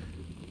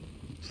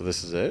 So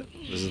this is it?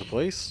 This is the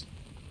place?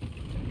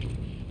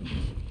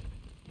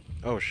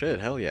 Oh shit,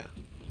 hell yeah.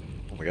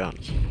 Oh my god.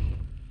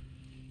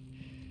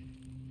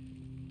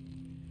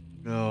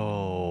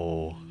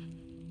 No.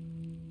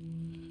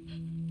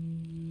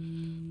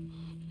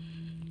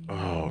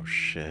 Oh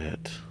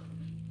shit.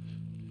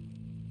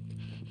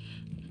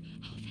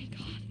 Oh, thank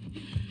God.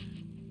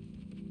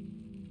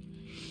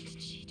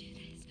 Did she do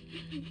this?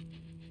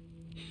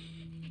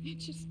 I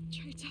just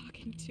tried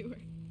talking to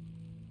her.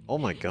 Oh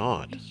my I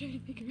god. tried to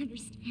make her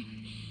understand.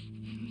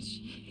 But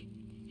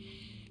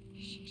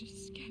she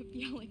just kept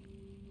yelling.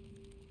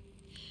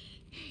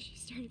 She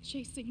started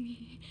chasing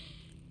me.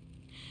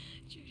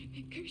 Trying to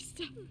make her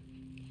stop. I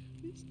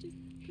was just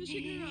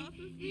pushing her off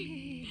of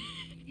me.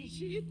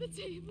 She hit the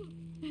table.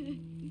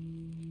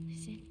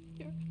 Listen,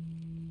 you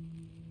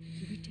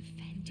were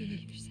defending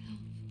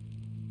yourself.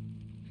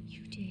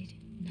 You did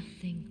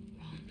nothing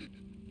wrong.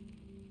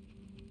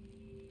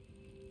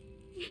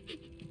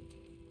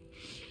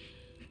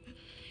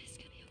 It's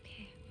gonna be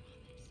okay, I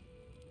promise.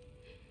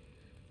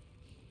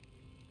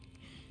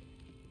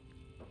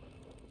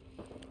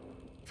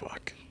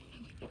 Fuck.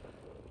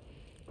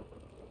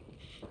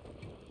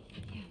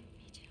 Yeah,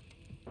 me too.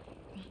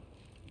 Come on.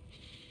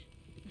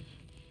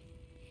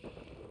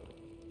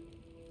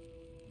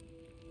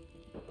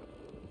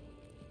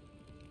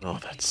 Oh,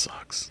 that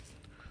sucks.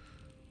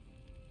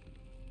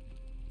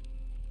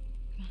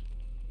 Come on.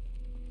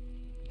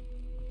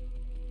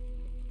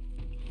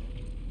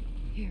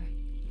 Here.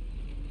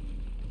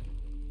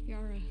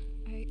 Yara,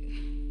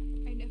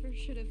 I never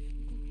should have.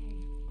 Okay.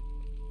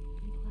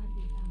 I'm glad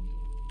we found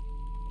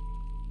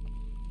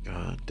you.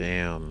 God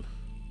damn.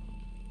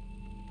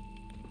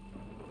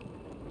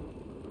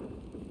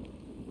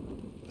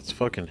 That's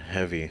fucking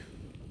heavy.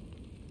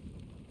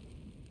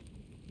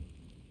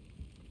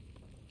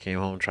 Came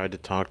home, tried to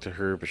talk to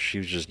her, but she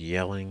was just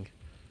yelling.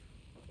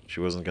 She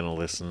wasn't gonna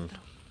listen.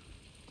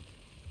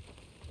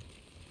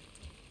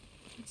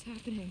 What's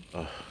happening?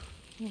 Ugh.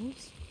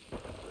 Wolves? All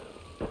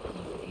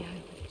over the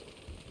island.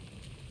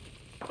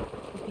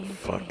 We'll be okay.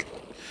 Fuck.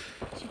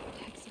 She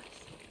protects us.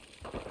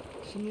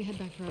 Shouldn't we head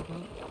back for our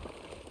boat?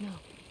 No,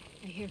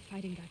 I hear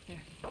fighting back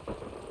there.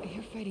 I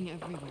hear fighting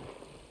everywhere.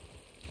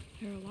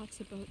 There are lots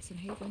of boats in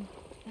Haven.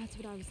 That's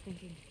what I was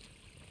thinking.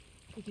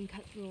 We can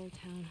cut through Old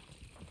Town,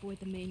 avoid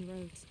the main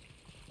roads.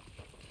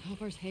 How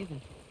far's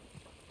Haven?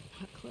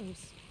 Not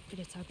close, but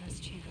it's our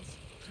best chance.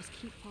 Just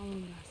keep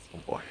following us. Oh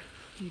boy.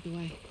 Lead the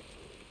way.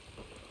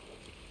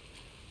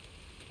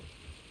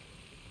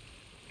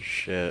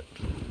 Shit.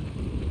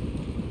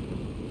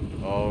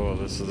 Oh,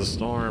 this is the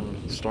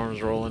storm. The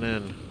storm's rolling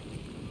in.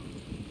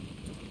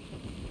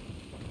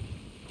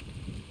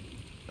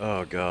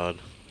 Oh god.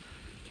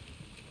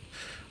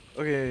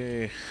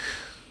 Okay.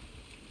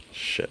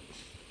 Shit.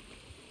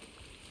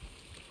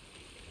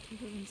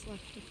 Everyone's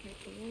left to fight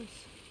the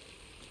wolves.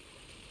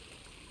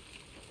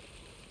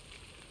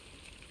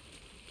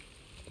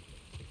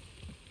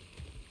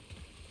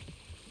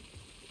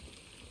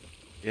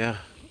 Yeah,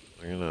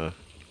 they're gonna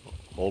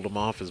hold them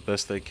off as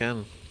best they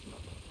can.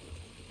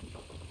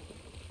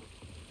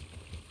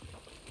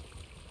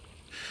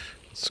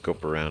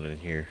 Scope around in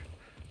here.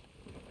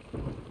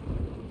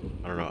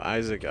 I don't know,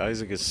 Isaac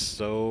is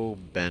so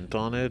bent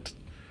on it.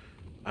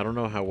 I don't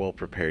know how well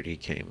prepared he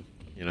came,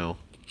 you know?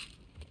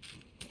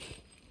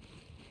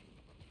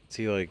 Is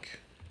he like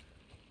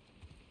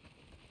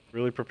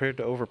really prepared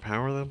to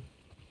overpower them?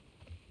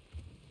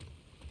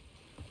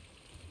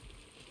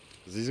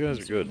 'Cause these guys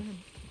are good.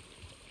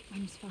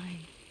 I'm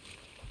fine.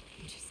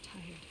 I'm just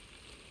tired.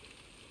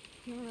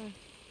 Yara,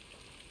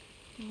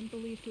 Mom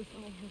believed with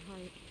all her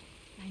heart.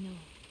 I know.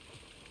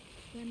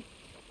 Then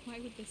why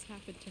would this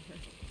happen to her?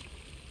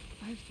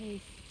 Our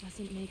faith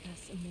doesn't make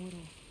us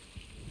immortal.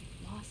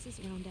 Loss is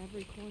around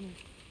every corner.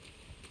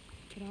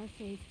 But our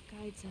faith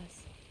guides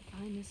us to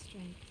find the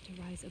strength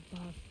to rise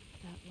above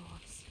that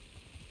loss.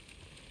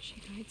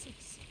 She guides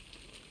us.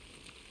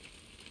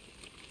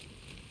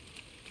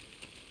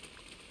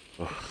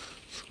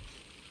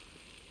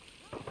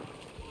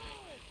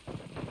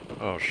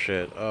 Oh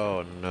shit.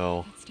 Oh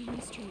no. That's down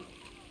the street.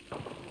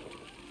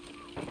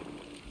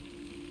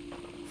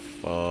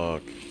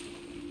 Fuck.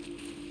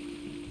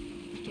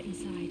 Get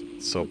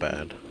inside. So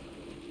bad.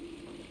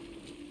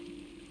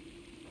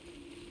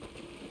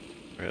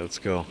 Alright, let's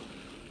go.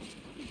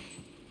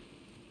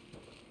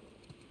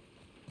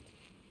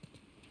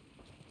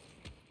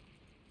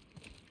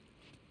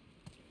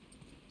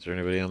 Is there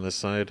anybody on this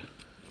side?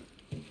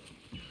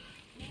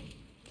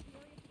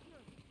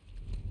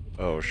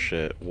 Oh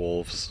shit,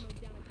 wolves.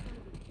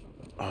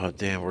 Oh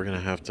damn, we're gonna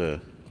have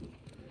to...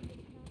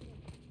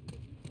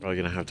 Probably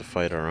gonna have to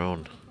fight our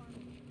own.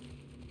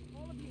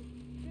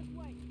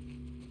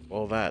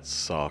 Well, that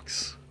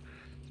sucks.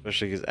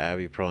 Especially because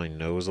Abby probably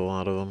knows a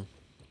lot of them.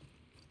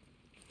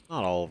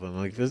 Not all of them.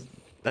 Like,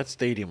 that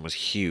stadium was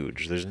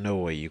huge. There's no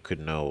way you could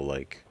know,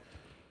 like,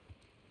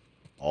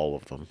 all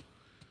of them.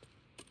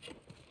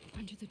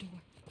 Under the door,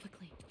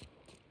 quickly.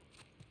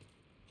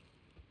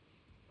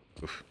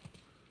 Oof.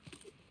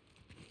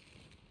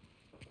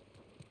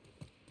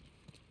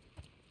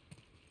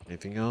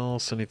 Anything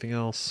else? Anything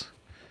else?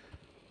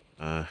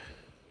 That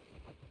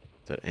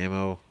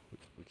ammo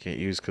we can't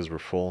use because we're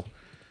full.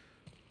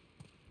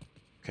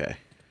 Okay.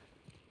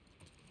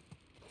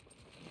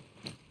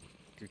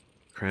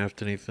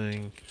 Craft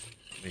anything?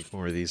 Make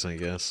more of these, I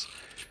guess.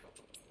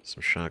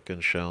 Some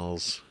shotgun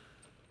shells.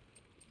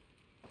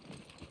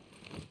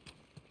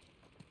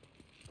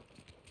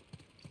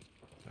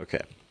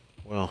 Okay.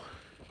 Well.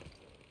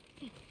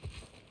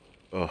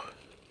 Oh.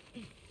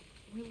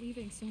 We're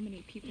leaving so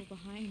many people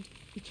behind.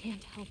 We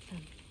can't help them.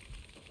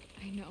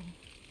 I know.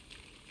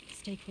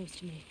 Stay close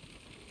to me.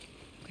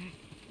 Okay?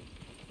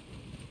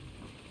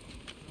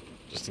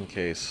 Just in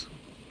case.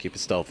 Keep it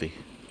stealthy.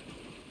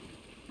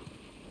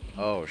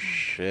 Oh,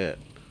 shit.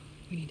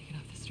 We need to get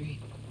off the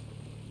street.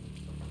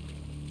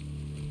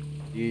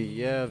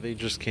 Yeah, they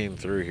just came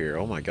through here.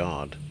 Oh my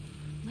god.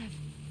 Lev.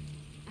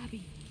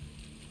 Abby.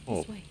 Oh.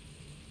 This way.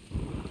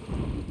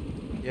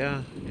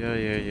 Yeah.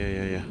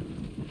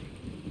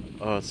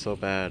 Oh, it's so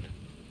bad.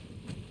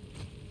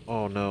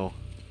 Oh no.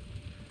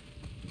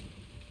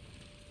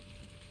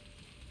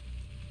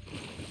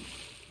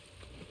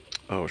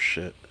 Oh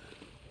shit.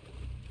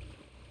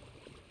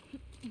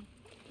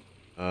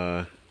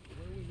 Y'all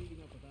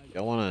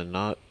wanna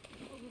not?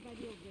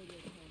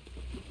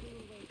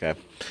 Okay.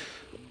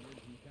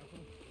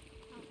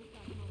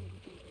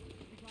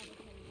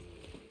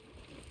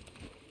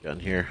 Gun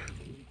here.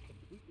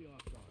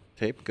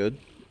 Tape, good.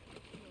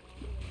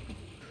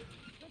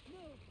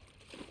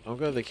 I'm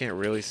glad they can't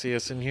really see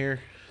us in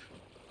here.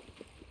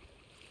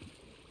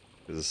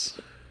 Because...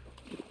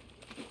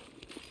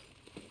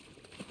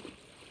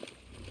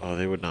 oh,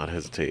 they would not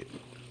hesitate.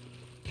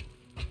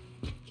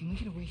 Can we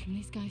get away from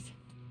these guys?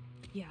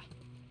 Yeah.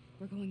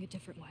 We're going a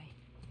different way.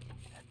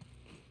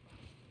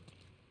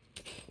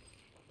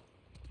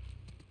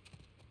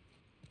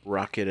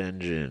 Rocket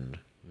engine.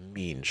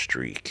 Mean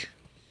streak.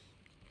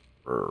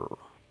 Brr.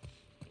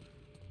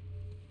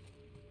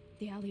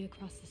 The alley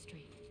across the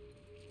street.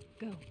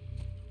 Go.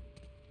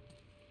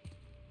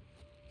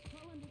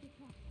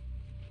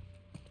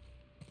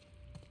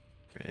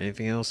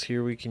 Anything else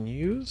here we can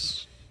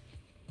use?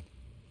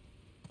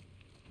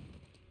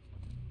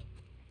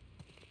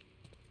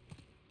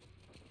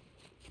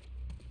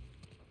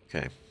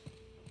 Okay.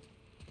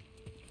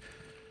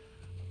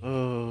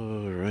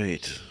 All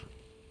right.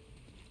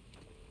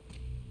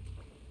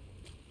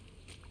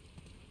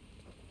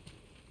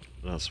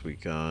 What else we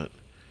got?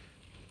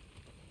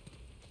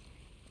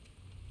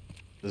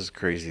 This is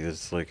crazy.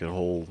 That's like a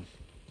whole...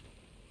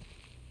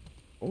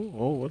 oh,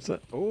 what's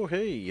that? Oh,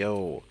 hey,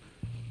 yo.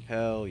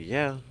 Hell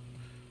yeah.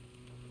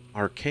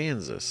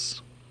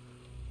 Arkansas.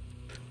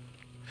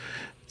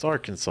 It's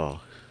Arkansas.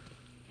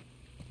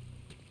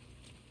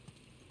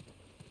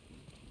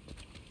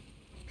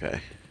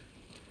 Okay.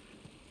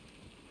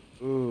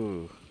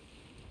 Ooh.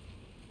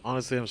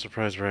 Honestly, I'm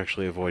surprised we're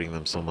actually avoiding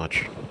them so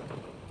much.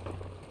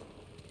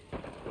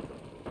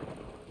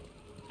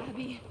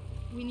 Abby,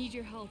 we need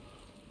your help.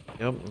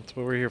 Yep, that's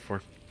what we're here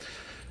for.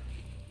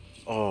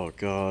 Oh,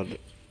 God.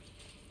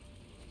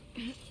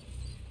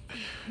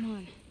 Come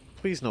on.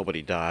 Please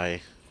nobody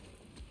die.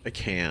 I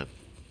can't.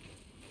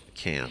 I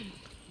can't.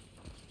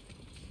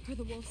 Are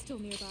the wolves still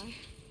nearby?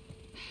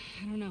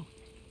 I don't know.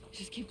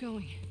 Just keep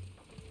going.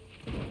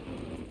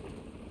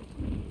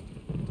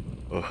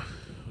 Oh,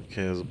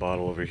 okay, there's a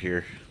bottle over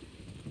here.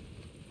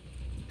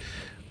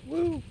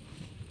 Woo!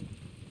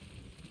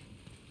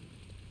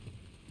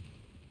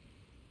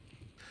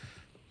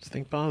 Just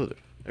think positive.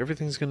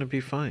 Everything's gonna be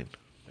fine.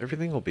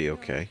 Everything will be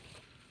okay.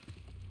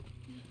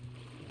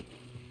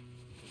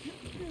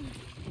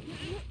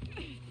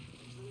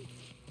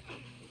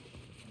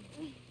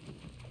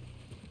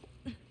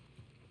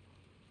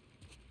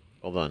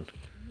 Well done.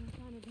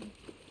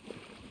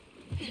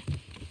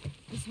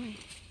 This way.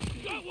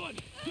 Got one!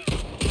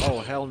 Oh,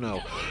 hell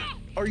no.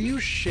 Are you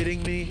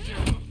shitting me?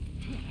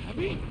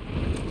 Abby?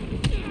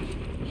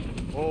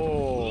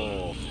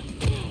 Oh.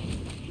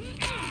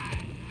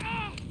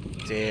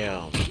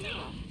 Damn.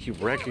 He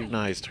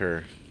recognized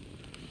her.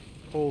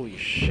 Holy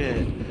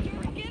shit.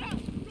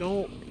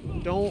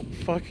 Don't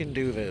fucking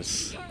do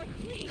this.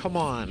 Come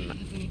on.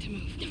 We need to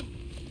move.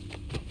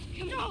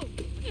 Come on.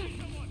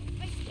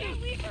 I can't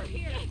leave her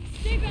here.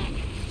 Stay back.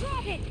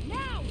 Drop it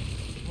now.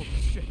 Oh,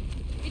 shit.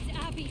 It's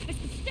Abby.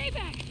 Stay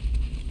back.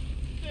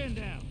 Stand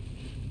down.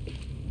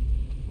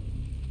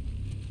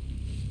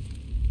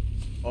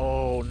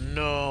 Oh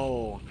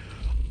no.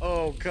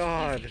 Oh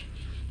god.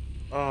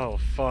 Oh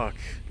fuck.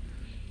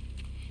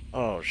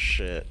 Oh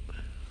shit.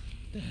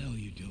 What the hell are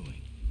you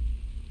doing?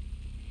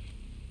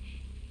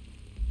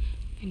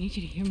 I need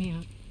you to hear me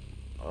out.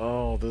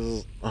 Oh, this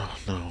is... oh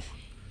no.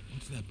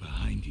 What's that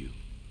behind you?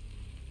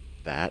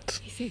 That?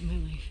 He saved my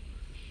life.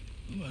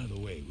 Move out of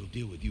the way. We'll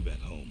deal with you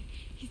back home.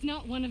 He's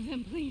not one of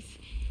them, please.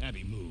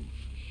 Abby, move.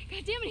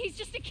 God damn it, he's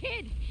just a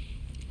kid.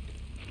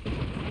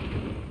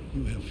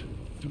 You have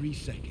 3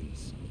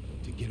 seconds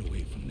to get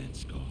away from that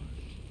scar.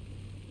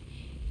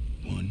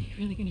 1,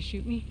 You really gonna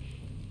shoot me?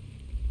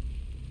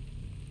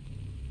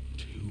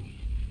 2.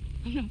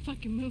 I'm not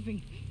fucking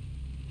moving.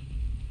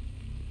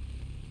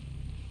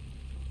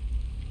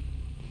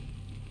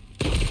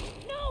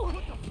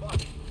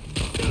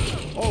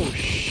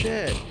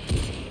 shit!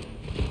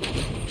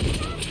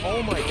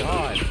 Oh my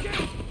god!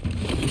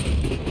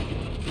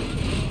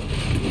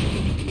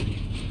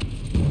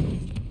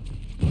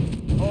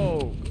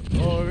 Oh,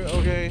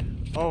 okay.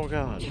 Oh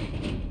god.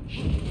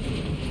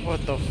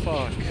 What the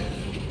fuck?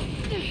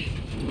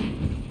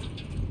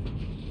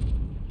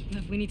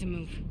 Look, we need to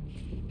move.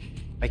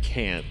 I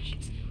can't.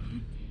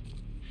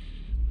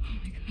 Oh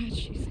my god,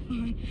 she's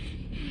gone.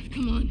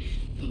 Come on.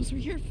 Those were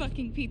your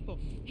fucking people.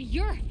 Hey,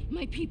 you're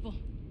my people.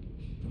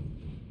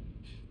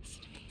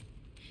 Listen to me.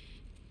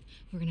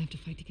 We're gonna have to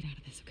fight to get out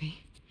of this, okay?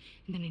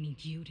 And then I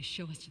need you to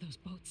show us to those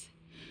boats.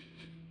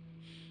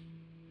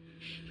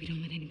 We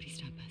don't let anybody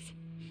stop us.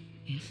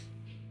 Yeah?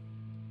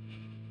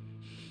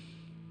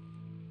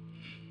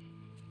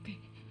 Okay.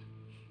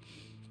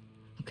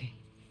 Okay.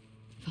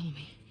 Follow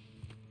me.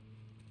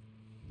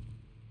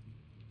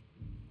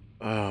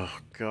 Oh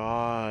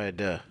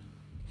god.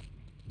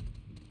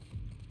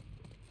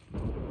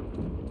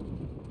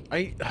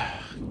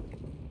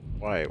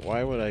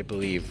 Why would I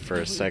believe for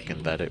a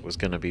second that it was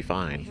gonna be I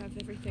fine? have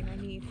everything I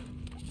need.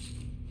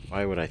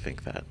 Why would I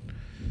think that?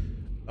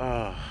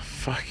 Oh,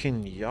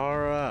 fucking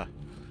Yara.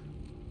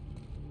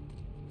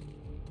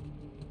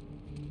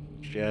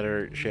 She had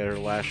her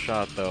last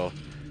shot though.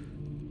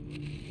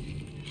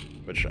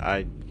 Which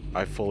I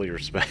fully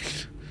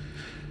respect.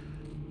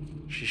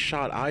 She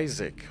shot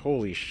Isaac.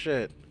 Holy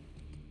shit.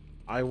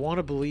 I want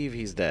to believe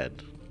he's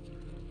dead.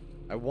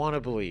 I want to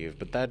believe,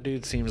 but that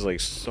dude seems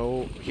like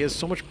he has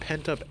so much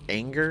pent-up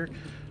anger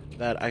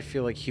that I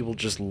feel like he will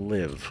just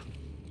live.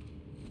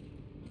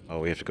 Oh,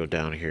 we have to go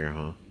down here,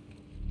 huh?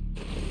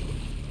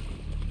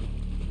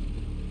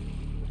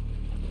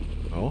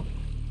 Oh?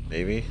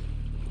 Maybe?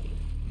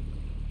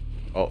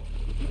 Oh.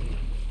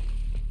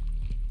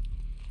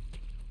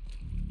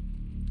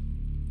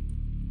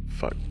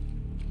 Fuck.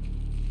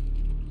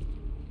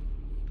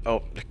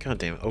 Oh,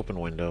 goddamn, open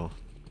window.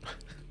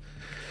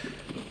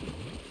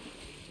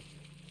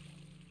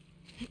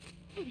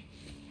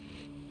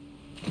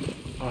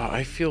 Oh,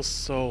 I feel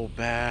so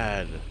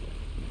bad.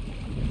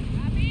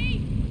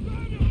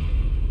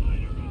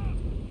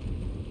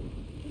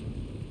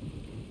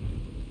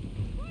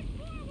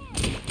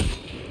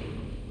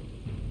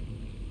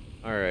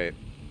 All right.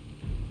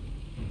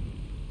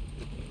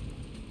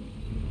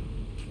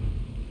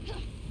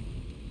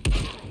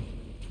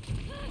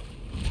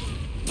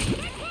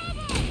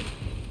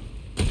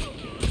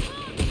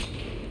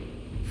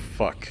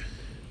 Fuck.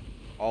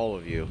 All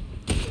of you.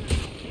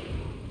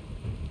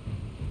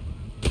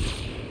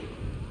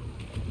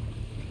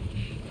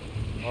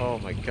 Oh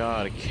my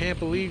god, I can't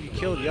believe you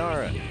killed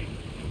Yara.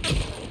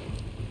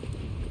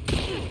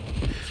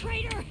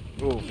 Traitor!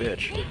 Oh,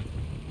 bitch.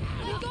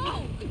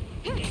 Go!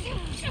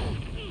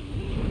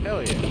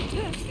 Hell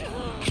yeah.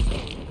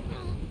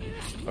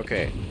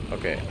 Okay,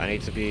 okay, I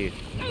need to be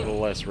a little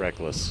less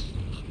reckless.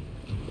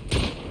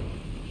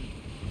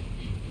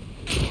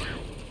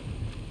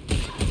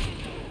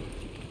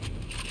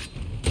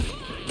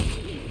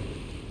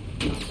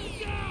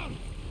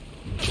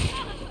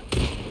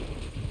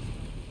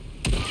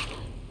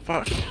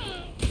 Fuck.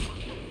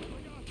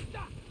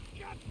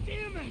 God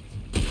damn it!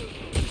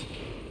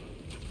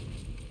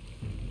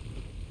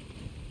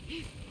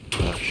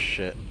 Oh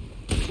shit.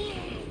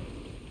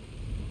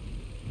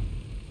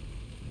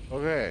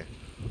 Okay.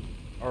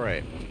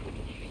 Alright.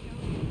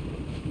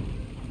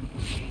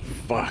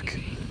 Fuck.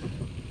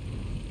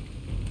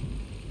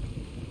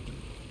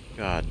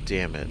 God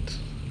damn it.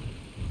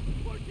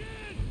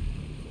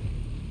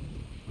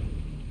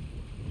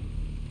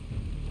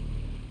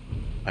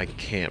 I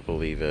can't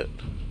believe it.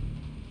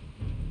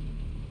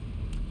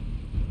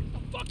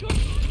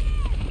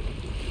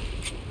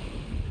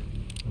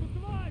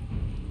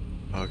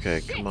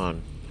 Okay, come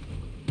on.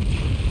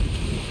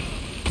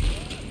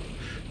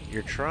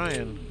 You're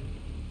trying.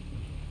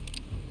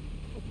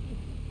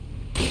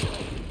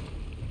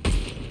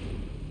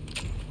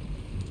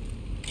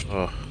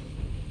 Oh.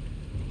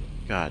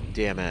 God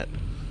damn it.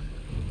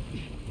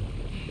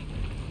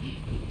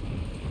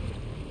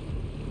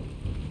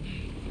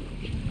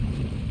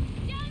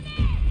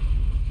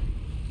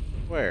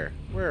 Where?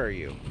 Where are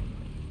you?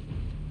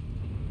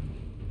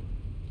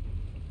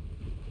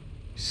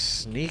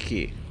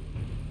 Sneaky.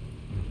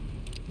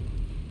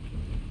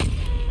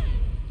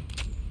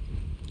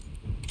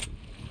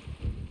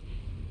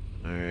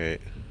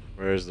 Alright.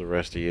 Where's the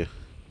rest of you?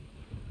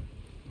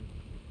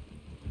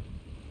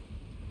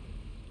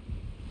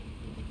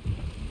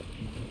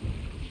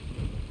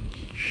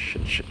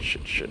 Shit, shit,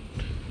 shit, shit.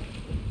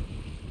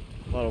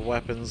 A lot of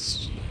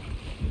weapons.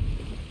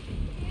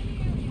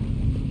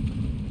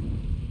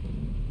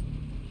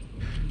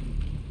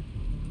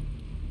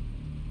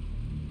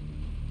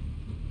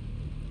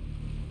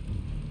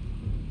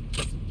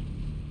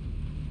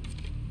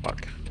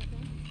 Fuck.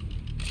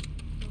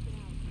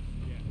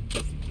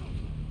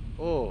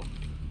 Oh.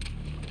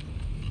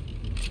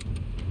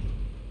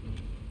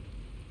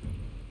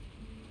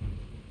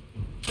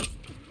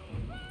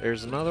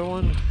 There's another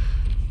one.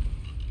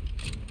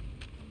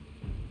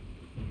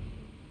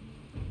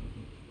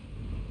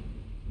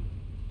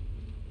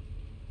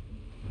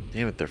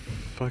 Damn it, they're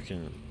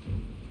fucking...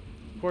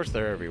 Of course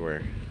they're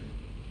everywhere.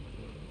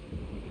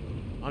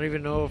 I don't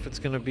even know if it's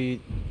gonna be...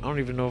 I don't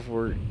even know if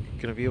we're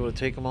gonna be able to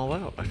take them all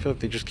out. I feel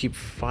like they just keep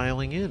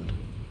filing in.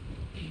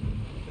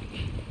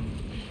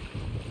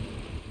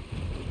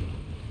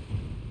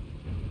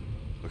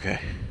 Okay.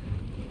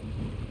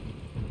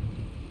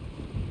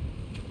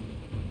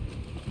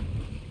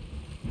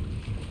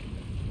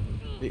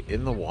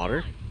 In the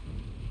water?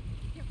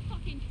 You're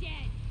fucking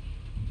dead.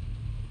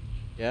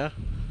 Yeah?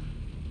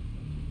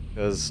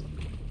 Because,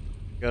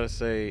 gotta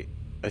say,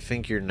 I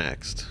think you're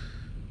next.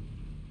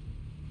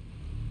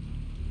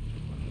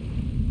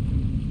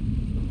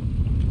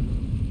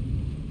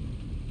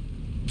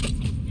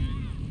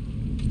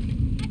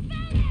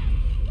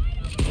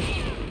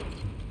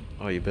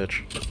 Oh, you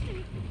bitch.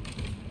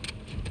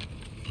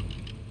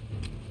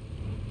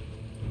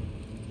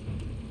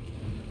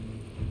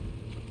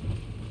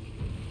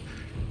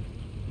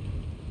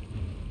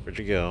 Where'd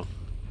you go?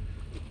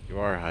 You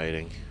are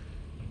hiding.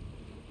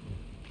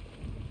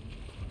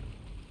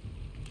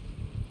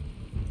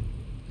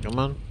 Come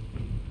on.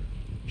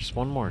 Just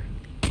one more.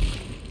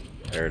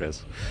 There it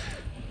is.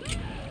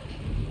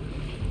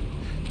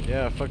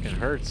 Yeah, it fucking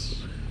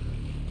hurts.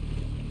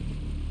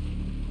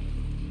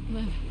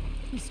 Lev,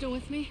 you still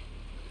with me?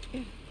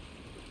 Yeah.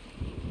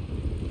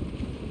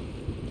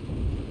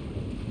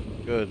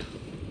 Good.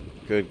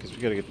 Good, because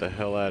we gotta get the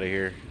hell out of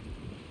here.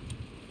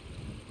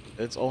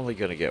 It's only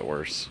gonna get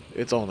worse.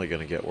 It's only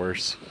gonna get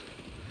worse.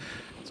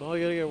 It's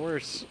only gonna get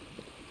worse.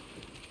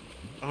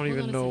 I don't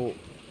even know...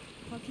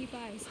 I'll keep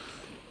eyes.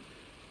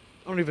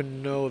 I don't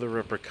even know the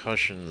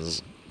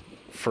repercussions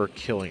for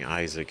killing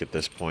Isaac at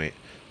this point.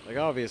 Like,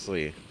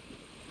 obviously... Is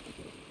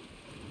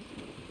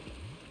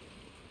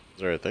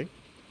there a thing?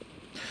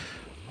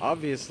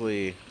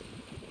 Obviously...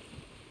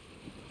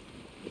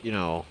 You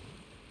know...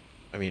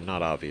 I mean,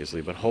 not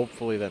obviously, but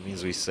hopefully that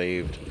means we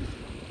saved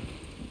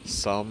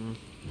some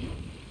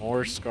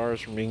more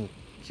scars from being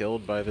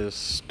killed by this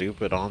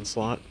stupid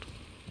onslaught.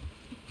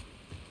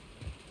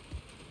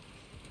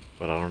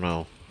 But I don't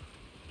know.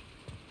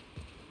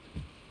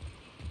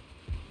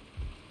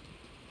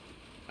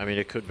 I mean,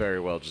 it could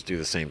very well just do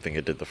the same thing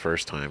it did the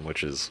first time,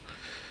 which is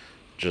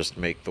just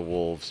make the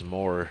wolves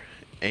more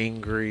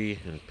angry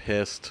and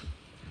pissed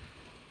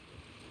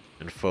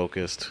and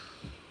focused.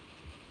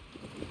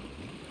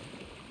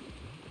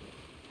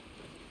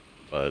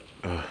 But,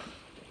 oh,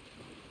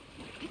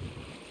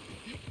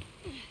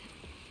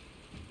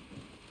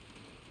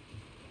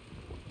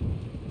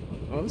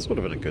 this would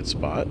have been a good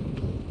spot.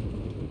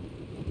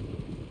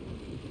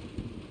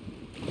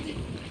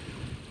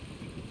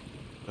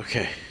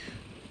 Okay.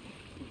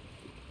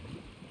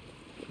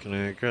 Can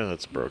I... Okay,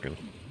 that's broken.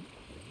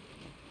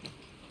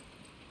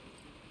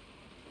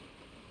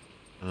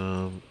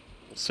 We'll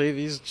save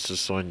these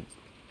just so I...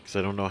 Because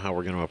I don't know how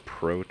we're going to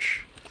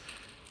approach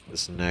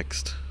this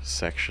next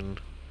section.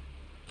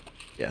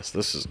 Yes,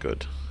 this is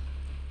good.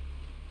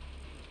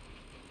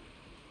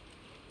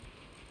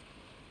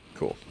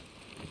 Cool.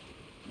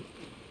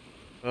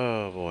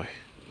 Oh boy.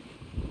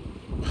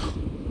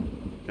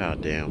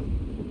 God damn.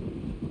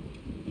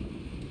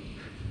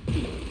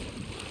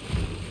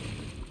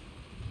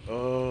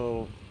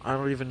 Oh, I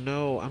don't even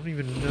know. I don't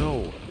even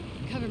know.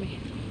 Cover me.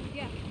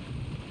 Yeah.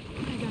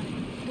 I got it.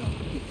 Go.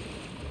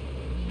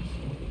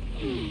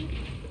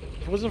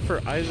 If it wasn't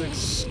for Isaac's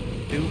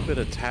stupid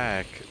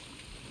attack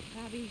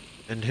Abby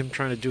and him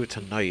trying to do it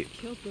tonight.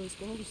 killed those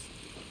wolves.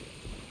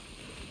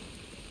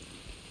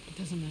 It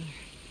doesn't matter.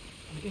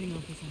 I'm getting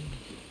off this island.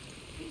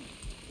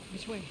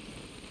 Which way?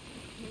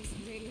 There's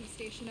a radio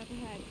station up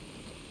ahead.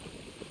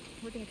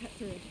 We're gonna cut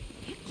through it.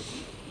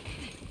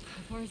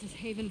 How far is this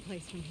haven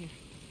place from here?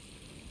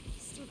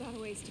 Still got a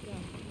ways to go.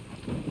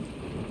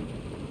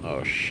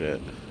 Oh shit.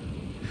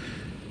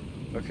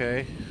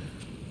 Okay.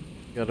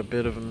 Got a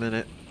bit of a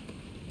minute.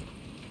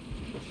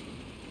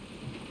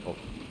 Oh.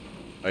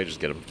 I just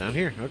get him down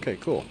here. Okay,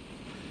 cool.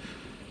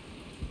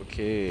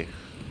 Okay.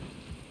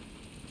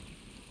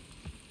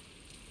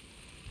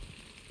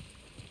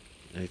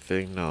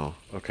 Anything? No.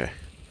 Okay.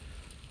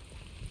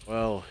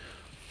 Well,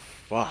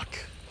 fuck.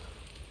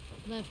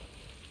 Lev,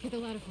 get the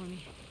ladder for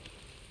me.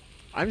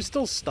 I'm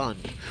still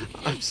stunned.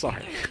 I'm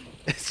sorry.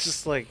 It's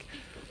just like...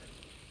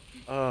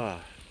 Of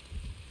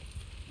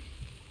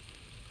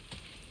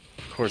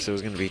course, it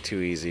was going to be too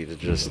easy to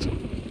just...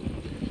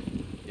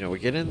 You know, we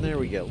get in there,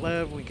 we get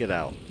Lev, we get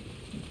out.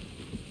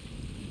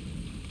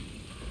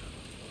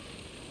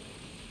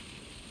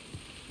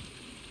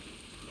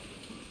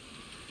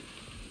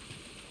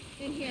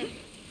 In here.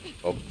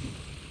 Oh.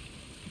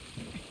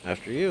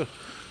 After you.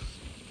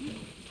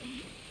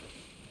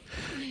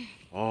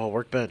 Oh,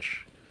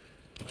 workbench.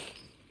 I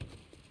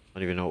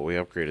don't even know what we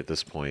upgrade at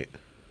this point.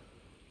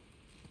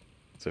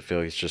 So I feel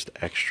like it's just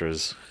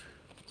extras.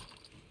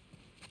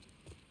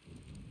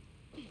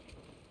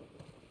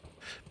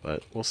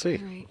 But we'll see.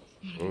 All right.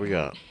 What do we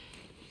got?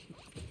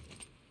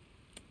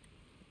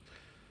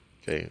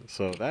 Okay,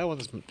 so that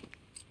one's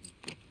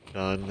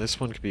done. This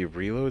one could be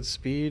reload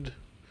speed.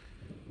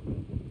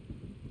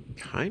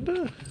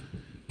 Kinda?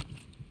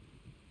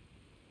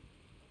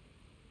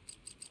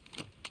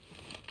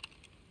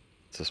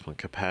 this one?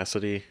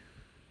 Capacity.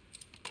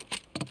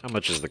 How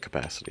much is the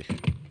capacity?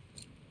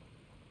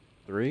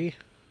 3?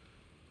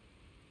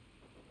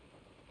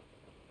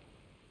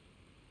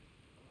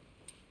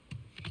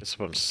 Guess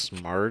I'm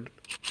smart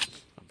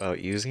about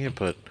using it,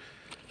 but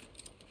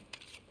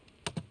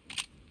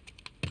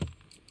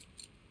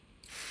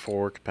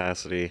 4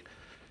 capacity,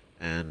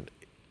 and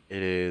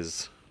it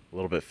is a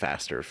little bit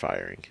faster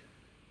firing.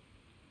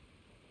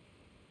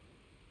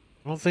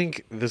 I don't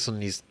think this one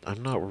needs...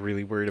 I'm not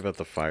really worried about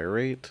the fire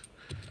rate.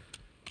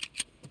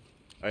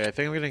 I think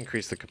I'm going to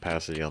increase the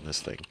capacity on this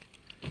thing.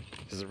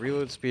 Because the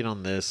reload speed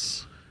on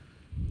this...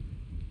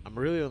 I'm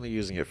really only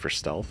using it for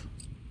stealth.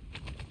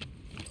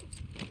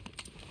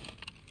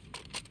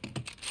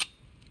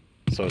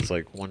 So it's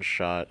like one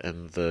shot,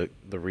 and the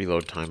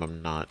reload time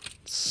I'm not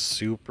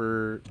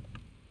super...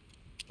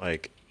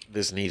 Like,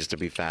 this needs to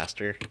be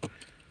faster.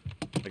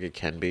 Like it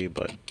can be,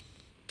 but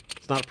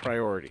it's not a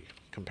priority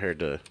compared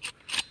to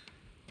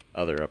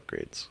other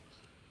upgrades.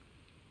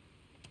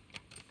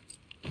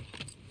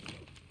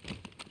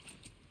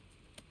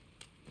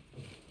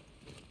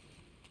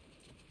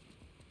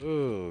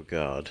 Oh,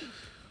 God.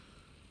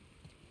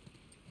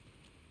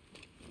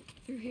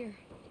 Through here.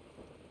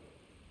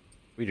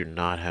 We do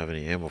not have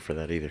any ammo for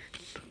that either.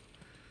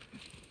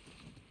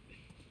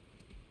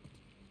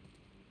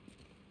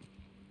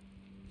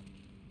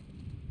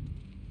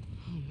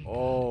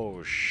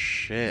 Oh,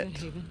 shit. Is that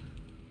Haven?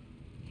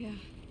 Yeah.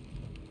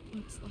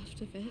 What's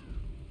left of it?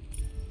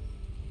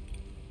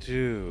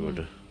 Dude.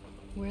 Yeah.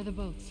 Where are the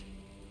boats?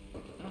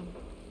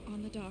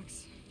 On the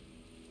docks.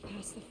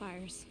 Past the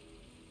fires.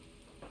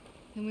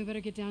 Then we better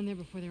get down there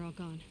before they're all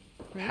gone.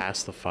 Right?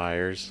 Past the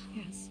fires.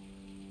 Yes.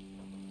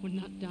 We're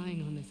not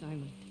dying on this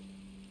island.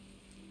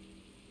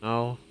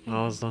 No,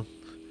 no, it's not.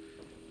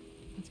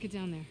 Let's get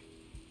down there.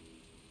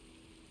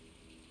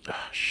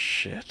 Ah,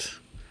 shit.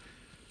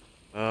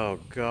 Oh,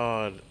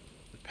 God.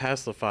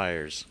 Past the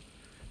fires.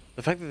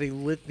 The fact that they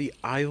lit the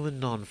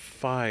island on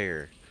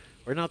fire.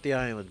 Or not the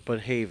island,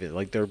 but Haven.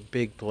 Like, their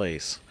big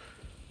place.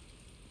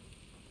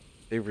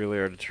 They really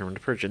are determined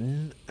to purge.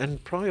 And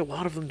probably a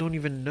lot of them don't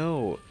even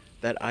know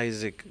that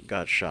Isaac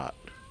got shot.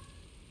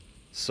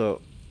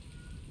 So...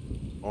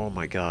 Oh,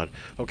 my God.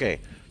 Okay,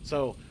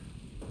 so...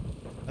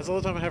 That's all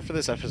the time I have for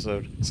this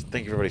episode. So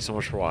thank you everybody so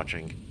much for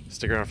watching.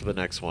 Stick around for the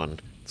next one.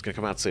 It's gonna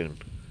come out soon.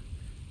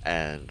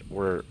 And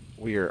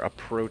we are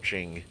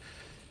approaching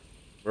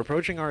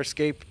our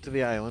escape to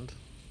the island.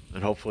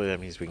 And hopefully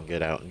that means we can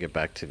get out and get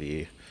back to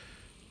the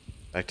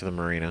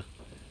marina.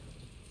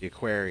 The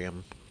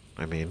aquarium,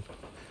 I mean.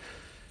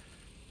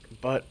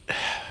 But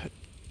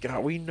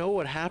God, we know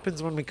what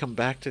happens when we come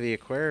back to the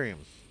aquarium.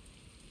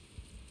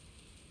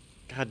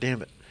 God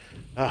damn it.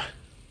 I'm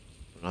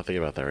not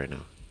thinking about that right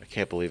now. I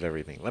can't believe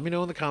everything. Let me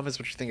know in the comments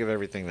what you think of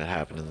everything that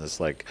happened in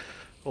this. Like,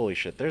 holy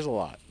shit, there's a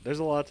lot. There's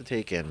a lot to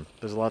take in.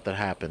 There's a lot that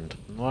happened.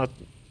 A lot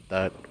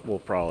that will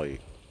probably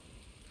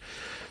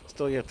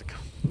still yet to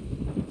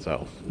come.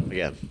 So,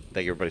 again,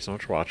 thank you everybody so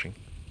much for watching.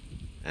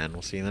 And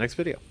we'll see you in the next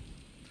video.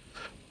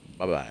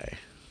 Bye-bye.